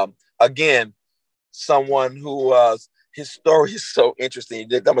 again, someone who his story is so interesting.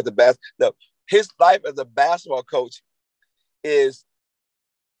 They're talking about his life as a basketball coach is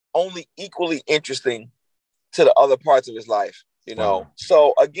only equally interesting to the other parts of his life. You know, Wow.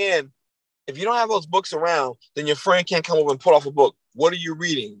 so again, if you don't have those books around, then your friend can't come over and pull off a book. What are you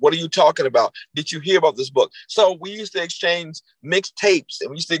reading? What are you talking about? Did you hear about this book? So we used to exchange mixtapes and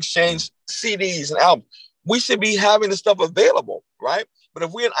we used to exchange CDs and albums. We should be having this stuff available, right? But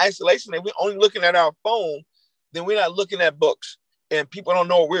if we're in isolation and we're only looking at our phone, then we're not looking at books and people don't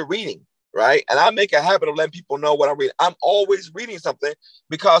know what we're reading, right? And I make a habit of letting people know what I'm reading. I'm always reading something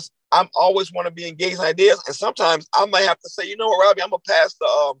because I'm always want to be engaged in ideas. And sometimes I might have to say, you know what, Robbie, I'm gonna pass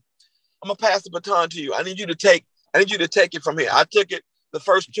the baton to you. I need you to take it from here. I took it the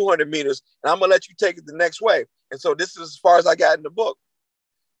first 200 meters and I'm gonna let you take it the next way. And so this is as far as I got in the book.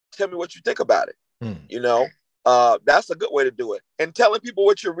 Tell me what you think about it. You know, that's a good way to do it. And telling people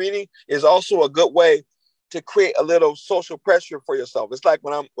what you're reading is also a good way to create a little social pressure for yourself. It's like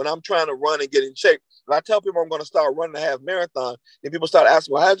when I'm trying to run and get in shape. When I tell people I'm going to start running a half marathon, then people start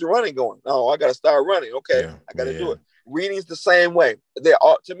asking, well, how's your running going? Oh, I got to start running. Okay, I got to do it. Reading's the same way. They're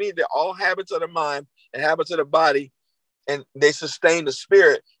all habits of the mind and habits of the body, and they sustain the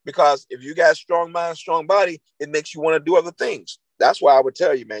spirit, because if you got strong mind, strong body, it makes you want to do other things. That's why I would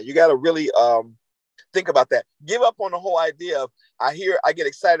tell you, man, you got to really think about that. Give up on the whole idea of I get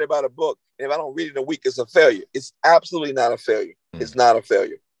excited about a book, and if I don't read it in a week, it's a failure. It's absolutely not a failure. It's not a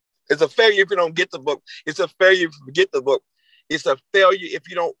failure. It's a failure if you don't get the book. It's a failure if you forget the book. It's a failure if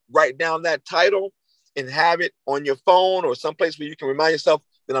you don't write down that title and have it on your phone or someplace where you can remind yourself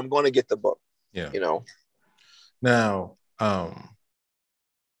that I'm going to get the book. Yeah. You know. Now, forgot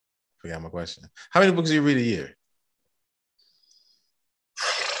my question. How many books do you read a year?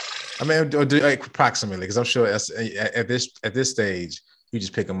 I mean, approximately, because I'm sure at this stage, you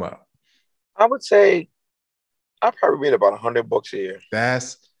just pick them up. I would say I probably read about 100 books a year.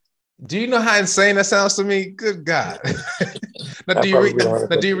 Do you know how insane that sounds to me? Good God. Now, do you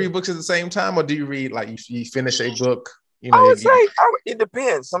read books at the same time, or do you read like you finish a book? You know, I would say it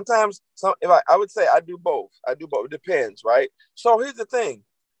depends. Sometimes, I would say I do both. It depends, right? So here's the thing,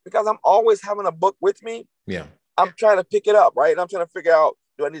 because I'm always having a book with me. Yeah, I'm trying to pick it up, right? And I'm trying to figure out,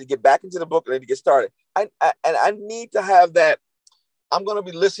 do I need to get back into the book or I need to get started? I need to have that. I'm going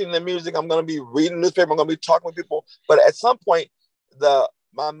to be listening to music. I'm going to be reading newspaper. I'm going to be talking with people. But at some point,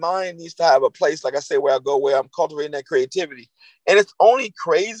 my mind needs to have a place, like I say, where I'm cultivating that creativity. And it's only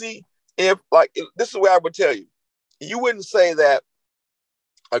crazy if, this is where I would tell you, you wouldn't say that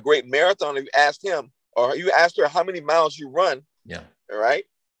a great marathoner, if you asked him or you asked her how many miles you run. Yeah. All right.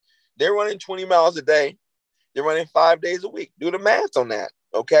 They're running 20 miles a day. They're running 5 days a week. Do the math on that.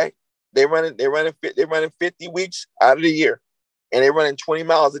 Okay. They're running 50 weeks out of the year, and they're running 20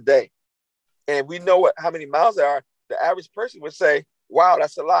 miles a day. And we know how many miles there are. The average person would say, wow,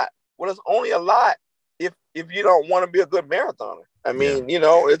 that's a lot. Well, it's only a lot if you don't want to be a good marathoner. I mean,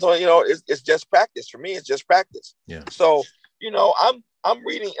 it's only, it's just practice. For me, it's just practice. Yeah. So, I'm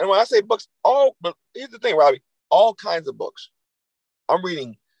reading, and when I say books, but here's the thing, Robbie, all kinds of books. I'm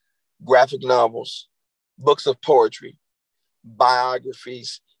reading graphic novels, books of poetry,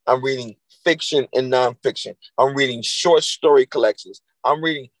 biographies. I'm reading fiction and nonfiction. I'm reading short story collections. I'm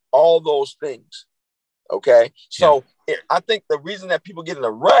reading all those things. Okay. So I think the reason that people get in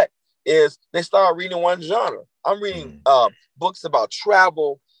a rut is they start reading one genre. I'm reading books about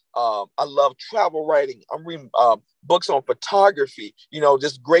travel. I love travel writing. I'm reading books on photography,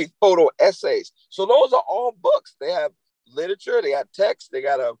 just great photo essays. So those are all books. They have literature, they got text, they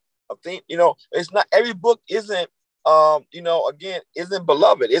got a thing, it's not every book isn't isn't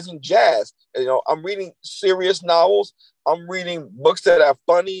beloved, isn't jazz. I'm reading serious novels. I'm reading books that are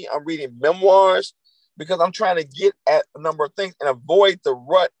funny. I'm reading memoirs because I'm trying to get at a number of things and avoid the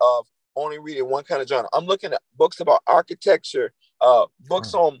rut of only reading one kind of genre. I'm looking at books about architecture,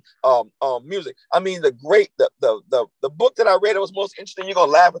 books on music. I mean, the book that I read that was most interesting, you're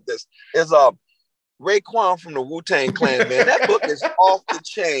gonna laugh at this, is Raekwon from the Wu-Tang Clan, man. That book is off the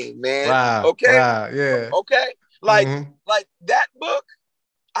chain, man. Wow. Okay. Wow. Yeah. Okay. Like that book,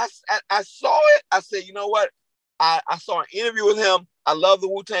 I saw it. I said, you know what? I saw an interview with him. I love the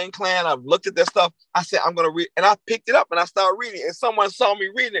Wu-Tang Clan. I've looked at their stuff. I said, I'm going to read. And I picked it up and I started reading it. And someone saw me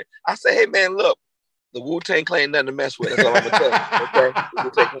reading it. I said, hey, man, look, the Wu-Tang Clan nothing to mess with. That's all I'm going to tell you. Okay? The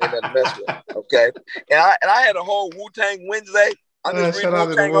Wu-Tang Clan nothing to mess with. Okay? And I had a whole Wu-Tang Wednesday. I'm just reading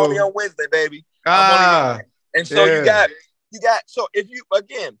Wu-Tang only on Wednesday, baby. And so you got, so if you,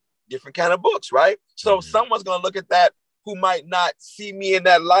 again, different kind of books, right? So someone's going to look at that who might not see me in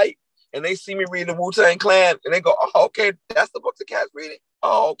that light, and they see me reading the Wu-Tang Clan, and they go, "Oh, okay, that's the book the cat's reading.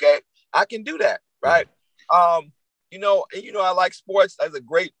 Oh, okay, I can do that, right?" I like sports. As a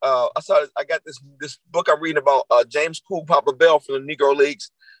great, I got this book I'm reading about James Cool Papa Bell from the Negro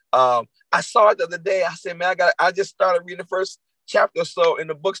Leagues. I saw it the other day. I said, man, I just started reading the first chapter or so in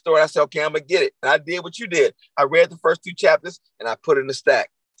the bookstore. And I said, okay, I'm gonna get it. And I did what you did. I read the first 2 chapters and I put it in the stack.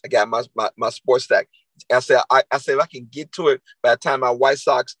 I got my sports stack. I said, if I can get to it by the time my White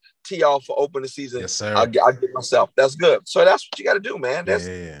Sox tee off for open the season, yes, sir. I'll get myself. That's good. So that's what you got to do, man.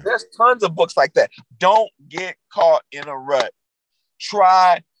 There's tons of books like that. Don't get caught in a rut.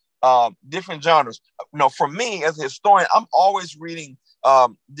 Try different genres. For me as a historian, I'm always reading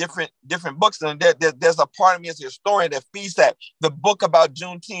different books, and there's a part of me as a historian that feeds that. The book about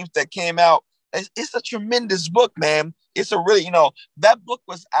Juneteenth that came out, it's a tremendous book, man. It's a really, that book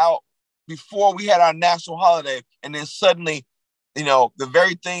was out before we had our national holiday, and then suddenly, the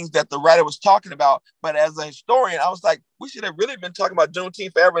very things that the writer was talking about. But as a historian, I was like, we should have really been talking about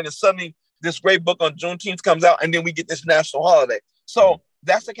Juneteenth forever, and then suddenly this great book on Juneteenth comes out, and then we get this national holiday. So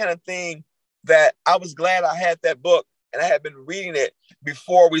that's the kind of thing that I was glad I had that book, and I had been reading it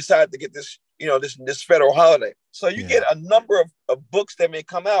before we decided to get this, this federal holiday. So you get a number of books that may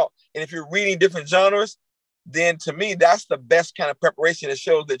come out, and if you're reading different genres, then to me, that's the best kind of preparation. It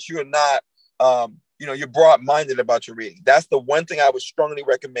shows that you're not, you're broad-minded about your reading. That's the one thing I would strongly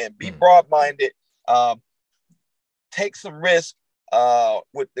recommend. Be broad-minded, take some risk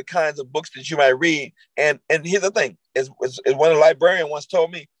with the kinds of books that you might read. And here's the thing, is one librarian once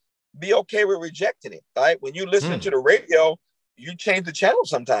told me, be okay with rejecting it, right? When you listen to the radio, you change the channel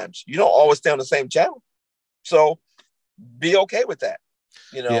sometimes. You don't always stay on the same channel. So be okay with that,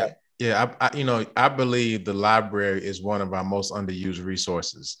 Yeah, I believe the library is one of our most underused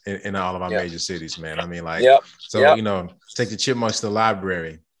resources in all of our major cities, man. I mean, take the chipmunks to the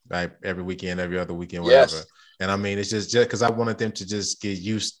library, right? Every weekend, every other weekend, whatever. Yes. And I mean, it's just because I wanted them to just get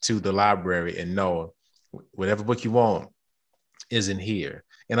used to the library and know whatever book you want isn't here.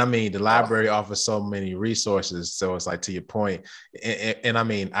 And I mean, the library offers so many resources. So it's like, to your point. And I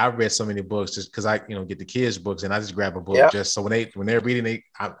mean, I read so many books just because I, get the kids' books, and I just grab a book just so when they're reading,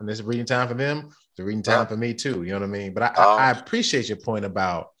 and it's reading time for them, it's reading time for me too. You know what I mean? But I appreciate your point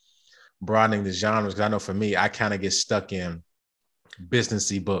about broadening the genres, because I know for me, I kind of get stuck in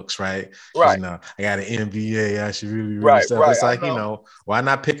businessy books, right? I got an MBA, I should really read stuff. It's like, why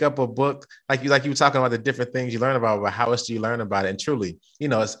not pick up a book like you were talking about the different things you learn about, but how else do you learn about it? And truly,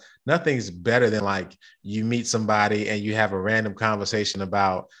 it's nothing's better than like you meet somebody and you have a random conversation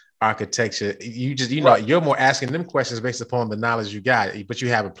about architecture. You just, you're more asking them questions based upon the knowledge you got, but you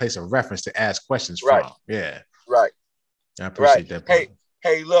have a place of reference to ask questions from. Yeah. Right. I appreciate that point.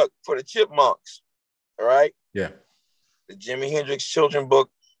 Hey, look, for the chipmunks, all right? Yeah. The Jimi Hendrix children book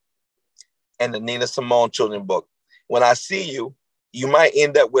and the Nina Simone children book. When I see you, you might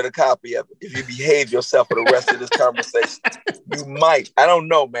end up with a copy of it if you behave yourself for the rest of this conversation. You might. I don't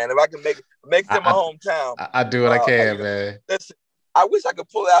know, man. If I can make it in my hometown. I do what I can, man. Listen, I wish I could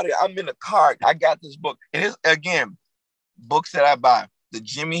pull it out here. I'm in the car. I got this book. And it's, again, books that I buy. The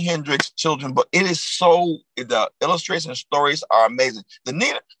Jimi Hendrix children book. It is the illustration stories are amazing. The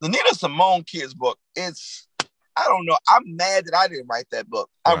Nina Simone kids book, I don't know. I'm mad that I didn't write that book.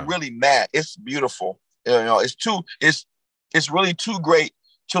 Wow. I'm really mad. It's beautiful. It's really 2 great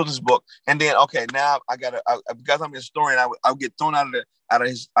children's book. And then, okay, now I gotta, because I'm a historian, I'll get thrown out of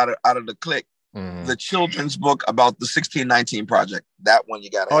the clique. The children's book about the 1619 Project. That one you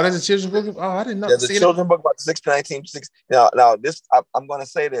gotta. Oh, there's a children's book. Oh, I didn't know. There's a children's book about the 1619. Now this, I'm gonna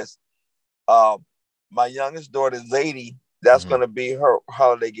say this. My youngest daughter, Zadie, that's going to be her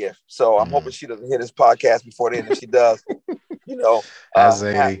holiday gift. So I'm hoping she doesn't hear this podcast before then. If she does,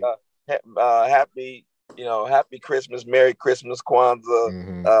 happy Christmas, Merry Christmas,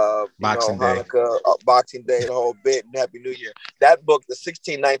 Kwanzaa, Hanukkah, Boxing Day, the whole bit, and Happy New Year. That book, the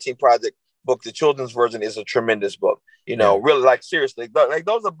 1619 Project book, the children's version, is a tremendous book. Really, like, seriously, like,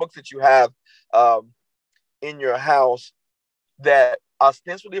 those are books that you have in your house that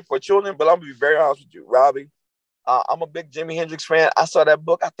ostensibly for children. But I'm gonna be very honest with you, Robbie. I'm a big Jimi Hendrix fan. I saw that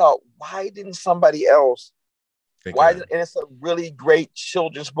book. I thought, why didn't somebody else? And it's a really great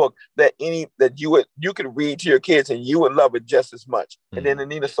children's book that you could read to your kids and you would love it just as much. And then the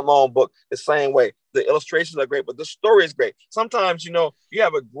Nina Simone book, the same way. The illustrations are great, but the story is great. Sometimes, you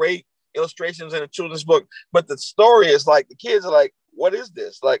have a great illustrations in a children's book, but the story is like, the kids are like, what is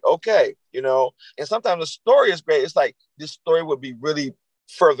this? Like, okay, and sometimes the story is great. It's like, this story would be really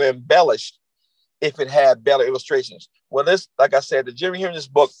further embellished if it had better illustrations. Well, this, like I said, the Jimmy Henry's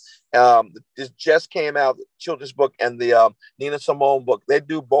book, this just came out, the children's book and the Nina Simone book. They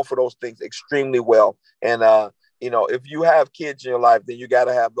do both of those things extremely well. And if you have kids in your life, then you got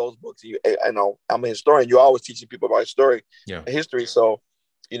to have those books. I know I'm a historian. You're always teaching people about history. So,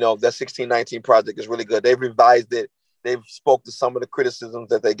 that 1619 project is really good. They've revised it. They've spoke to some of the criticisms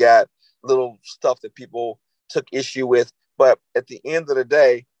that they got, little stuff that people took issue with. But at the end of the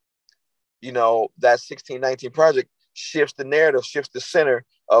day, that 1619 project shifts the narrative, shifts the center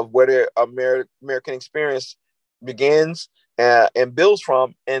of where the American experience begins and builds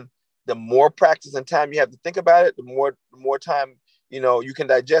from. And the more practice and time you have to think about it, the more time, you can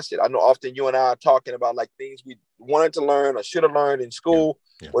digest it. I know often you and I are talking about like things we wanted to learn or should have learned in school.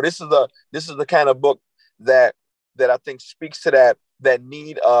 Yeah. Well, this is the kind of book that I think speaks to that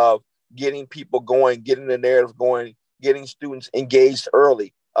need of getting people going, getting the narrative going, getting students engaged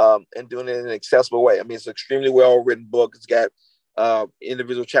early, and doing it in an accessible way. I mean, it's an extremely well-written book. It's got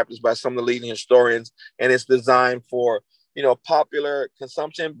individual chapters by some of the leading historians, and it's designed for, popular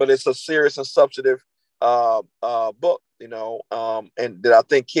consumption, but it's a serious and substantive book, and that I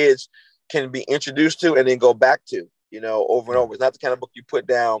think kids can be introduced to and then go back to, over and over. It's not the kind of book you put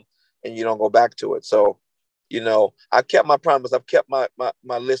down and you don't go back to it. So, I kept my promise. I've kept my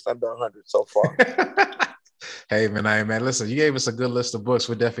list under 100 so far. Hey, man, listen, you gave us a good list of books.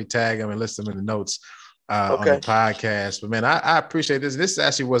 We'll definitely tag them and list them in the notes on the podcast. But, man, I appreciate this. This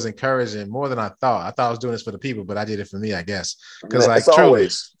actually was encouraging more than I thought. I thought I was doing this for the people, but I did it for me, I guess. Because, like,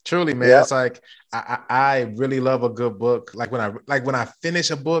 truly, man, it's like I really love a good book. Like, when I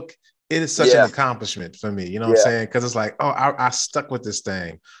finish a book, it is such an accomplishment for me. You know what I'm saying? Because it's like, I stuck with this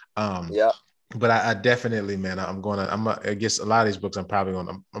thing. But I definitely, man, I guess a lot of these books I'm probably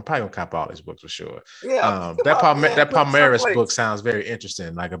gonna cop all these books for sure. Yeah. That Palmares book sounds very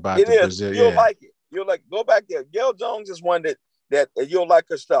interesting, like about the Brazil. You'll like it. You'll go back there. Gail Jones is one that you'll like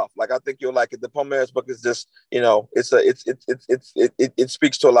her stuff. Like I think you'll like it. The Palmares book is just, it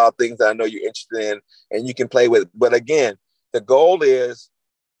speaks to a lot of things that I know you're interested in and you can play with. But again, the goal is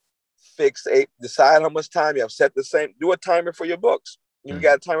decide how much time you have. Do a timer for your books. You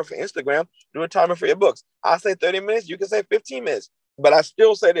got a timer for Instagram, do a timer for your books. I say 30 minutes, you can say 15 minutes. But I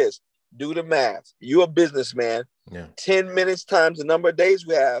still say this, do the math. You're a businessman. 10 minutes times the number of days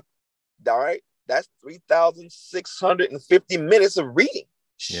we have, all right? That's 3,650 minutes of reading.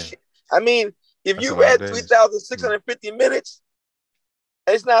 Yeah. I mean, if you read 3,650 minutes,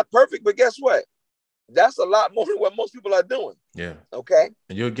 it's not perfect, but guess what? That's a lot more than what most people are doing. Yeah. Okay?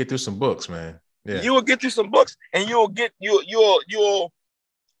 And you'll get through some books, man. Yeah. You will get through some books and you'll be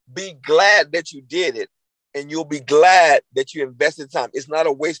glad that you did it, and you'll be glad that you invested time. It's not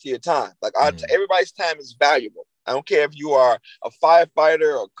a waste of your time. Like everybody's time is valuable. I don't care if you are a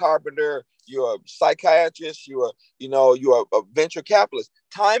firefighter or a carpenter, you're a psychiatrist, you're a venture capitalist.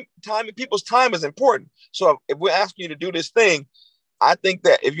 People's time is important. So if we're asking you to do this thing, I think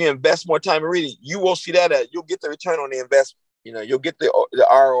that if you invest more time in reading, you will see you'll get the return on the investment. You'll get the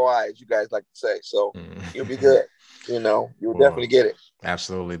ROI, as you guys like to say. So you'll be good. You'll definitely get it.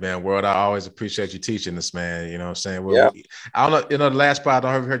 Absolutely, man. World, I always appreciate you teaching this, man. You know what I'm saying? I don't know, the last part,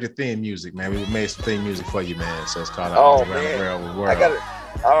 I don't heard your theme music, man. We made some theme music for you, man. So it's called World. I got it.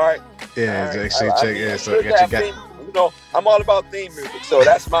 All right. Yeah, I'm all about theme music. So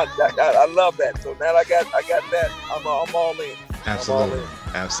that's I love that. So now I got that. I'm all in. Absolutely.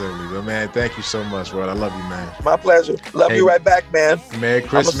 Well, man, thank you so much, World. I love you, man. My pleasure. Love you right back, man. Merry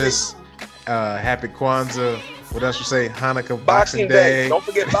Christmas. Happy Kwanzaa. What else you say? Hanukkah, Boxing Day. Don't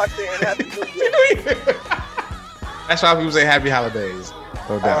forget Boxing Day and Happy New Year. That's why people say Happy Holidays.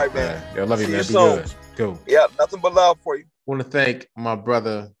 No doubt, all right, man. I love you, man. Be soon. Good. Cool. Yeah, nothing but love for you. I want to thank my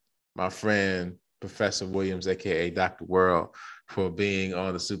brother, my friend, Professor Williams, aka Dr. World, for being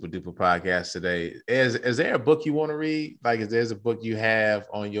on the Super Duper podcast today. Is there a book you want to read? Like, is there a book you have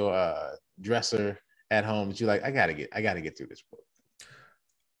on your dresser at home that you like? I gotta get through this book.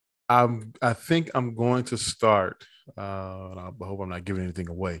 I think I'm going to start. I hope I'm not giving anything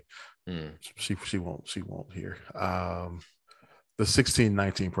away. She won't hear. The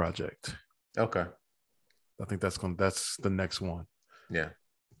 1619 project. Okay. I think that's the next one. Yeah.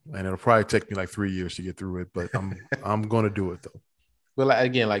 And it'll probably take me like 3 years to get through it, but I'm going to do it though. Well,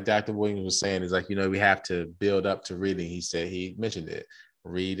 again, like Dr. Williams was saying, is like, we have to build up to reading. He mentioned it.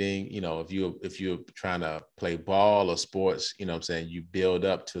 Reading, if you're trying to play ball or sports, I'm saying, you build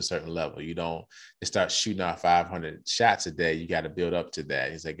up to a certain level. You don't just start shooting out 500 shots a day. You got to build up to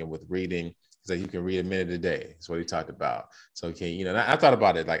that. He's like, and with reading, He's like, you can read a minute a day. That's what he talked about. So, and I thought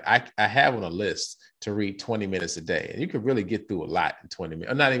about it. Like I have on a list to read 20 minutes a day, and you can really get through a lot in 20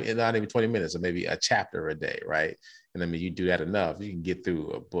 minutes, not even 20 minutes, or maybe a chapter a day. Right. And I mean, you do that enough, you can get through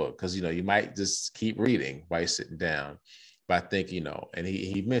a book, because, you might just keep reading while you're sitting down. But I think, and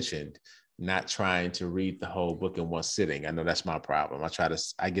he mentioned not trying to read the whole book in one sitting. I know that's my problem.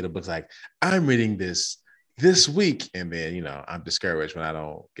 I get a book like, I'm reading this week, and then, I'm discouraged when I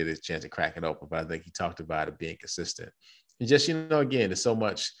don't get a chance to crack it open. But I think he talked about it being consistent. And just, again, there's so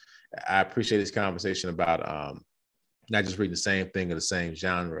much. I appreciate this conversation about not just reading the same thing or the same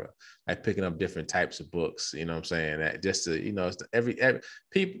genre, like picking up different types of books. You know what I'm saying? That just to, it's every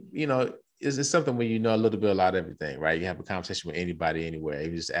people, it's something when a little bit, a lot of everything, right? You have a conversation with anybody, anywhere.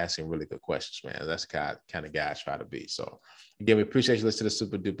 You're just asking really good questions, man. That's the kind of guy I try to be. So again, we appreciate you listening to the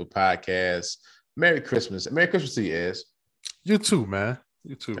Super Duper Podcast. Merry Christmas. Merry Christmas to you, Ez. You too, man.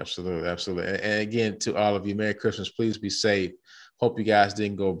 You too. Absolutely. Absolutely. And again, to all of you, Merry Christmas. Please be safe. Hope you guys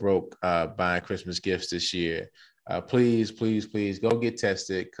didn't go broke buying Christmas gifts this year. Please go get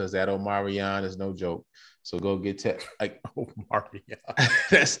tested, because that Omarion is no joke. So go get tested. Like, Omarion.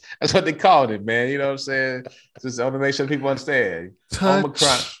 that's what they called it, man. You know what I'm saying? Just want to make sure people understand.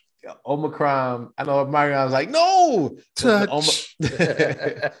 Omicron. I know Omarion was like, no. Touch.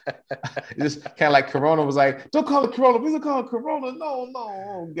 Just kind of like Corona was like, don't call it Corona. Please don't call it Corona. No.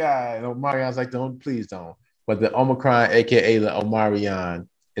 Oh, God. And Omarion's like, please don't. But the Omicron, aka the Omarion,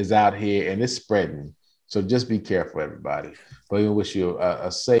 is out here and it's spreading. So just be careful, everybody. But we wish you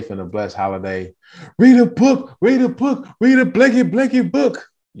a safe and a blessed holiday. Read a book. Read a blanket book.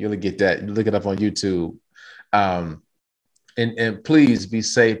 You'll get that. You look it up on YouTube. And please be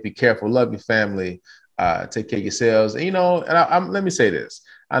safe. Be careful. Love your family. Take care of yourselves. And, let me say this.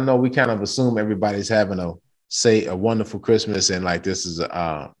 I know we kind of assume everybody's having a wonderful Christmas, and like this is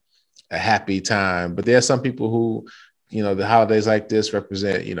a happy time. But there are some people who, the holidays like this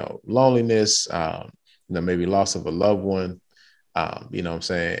represent, loneliness, maybe loss of a loved one, you know what I'm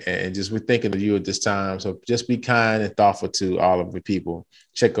saying? And just we're thinking of you at this time. So just be kind and thoughtful to all of the people.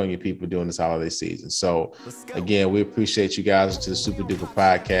 Check on your people during this holiday season. So again, we appreciate you guys to the Super Duper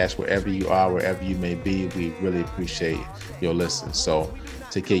Podcast, wherever you are, wherever you may be. We really appreciate your listen. So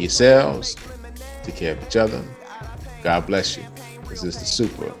take care of yourselves, take care of each other. God bless you. This is the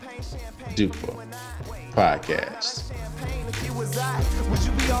Super Duper Podcast. Would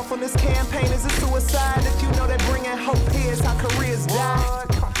you be off on this campaign? Is it suicide if you know that bringing hope here is how careers die?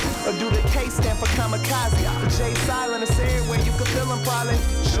 Or do the K stand for kamikaze? The J silent is everywhere, you can feel them probably.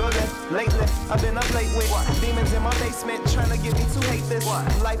 Sure then, lately, I've been up late with demons in my basement trying to get me to hate this.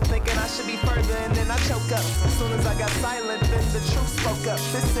 Life thinking I should be further and then I choke up. As soon as I got silent, then the truth spoke up.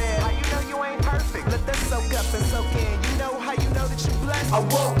 This said, how you know you ain't perfect? Let that soak up and soak in. You know how you know that you blessed? I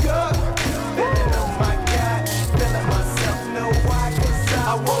woke up.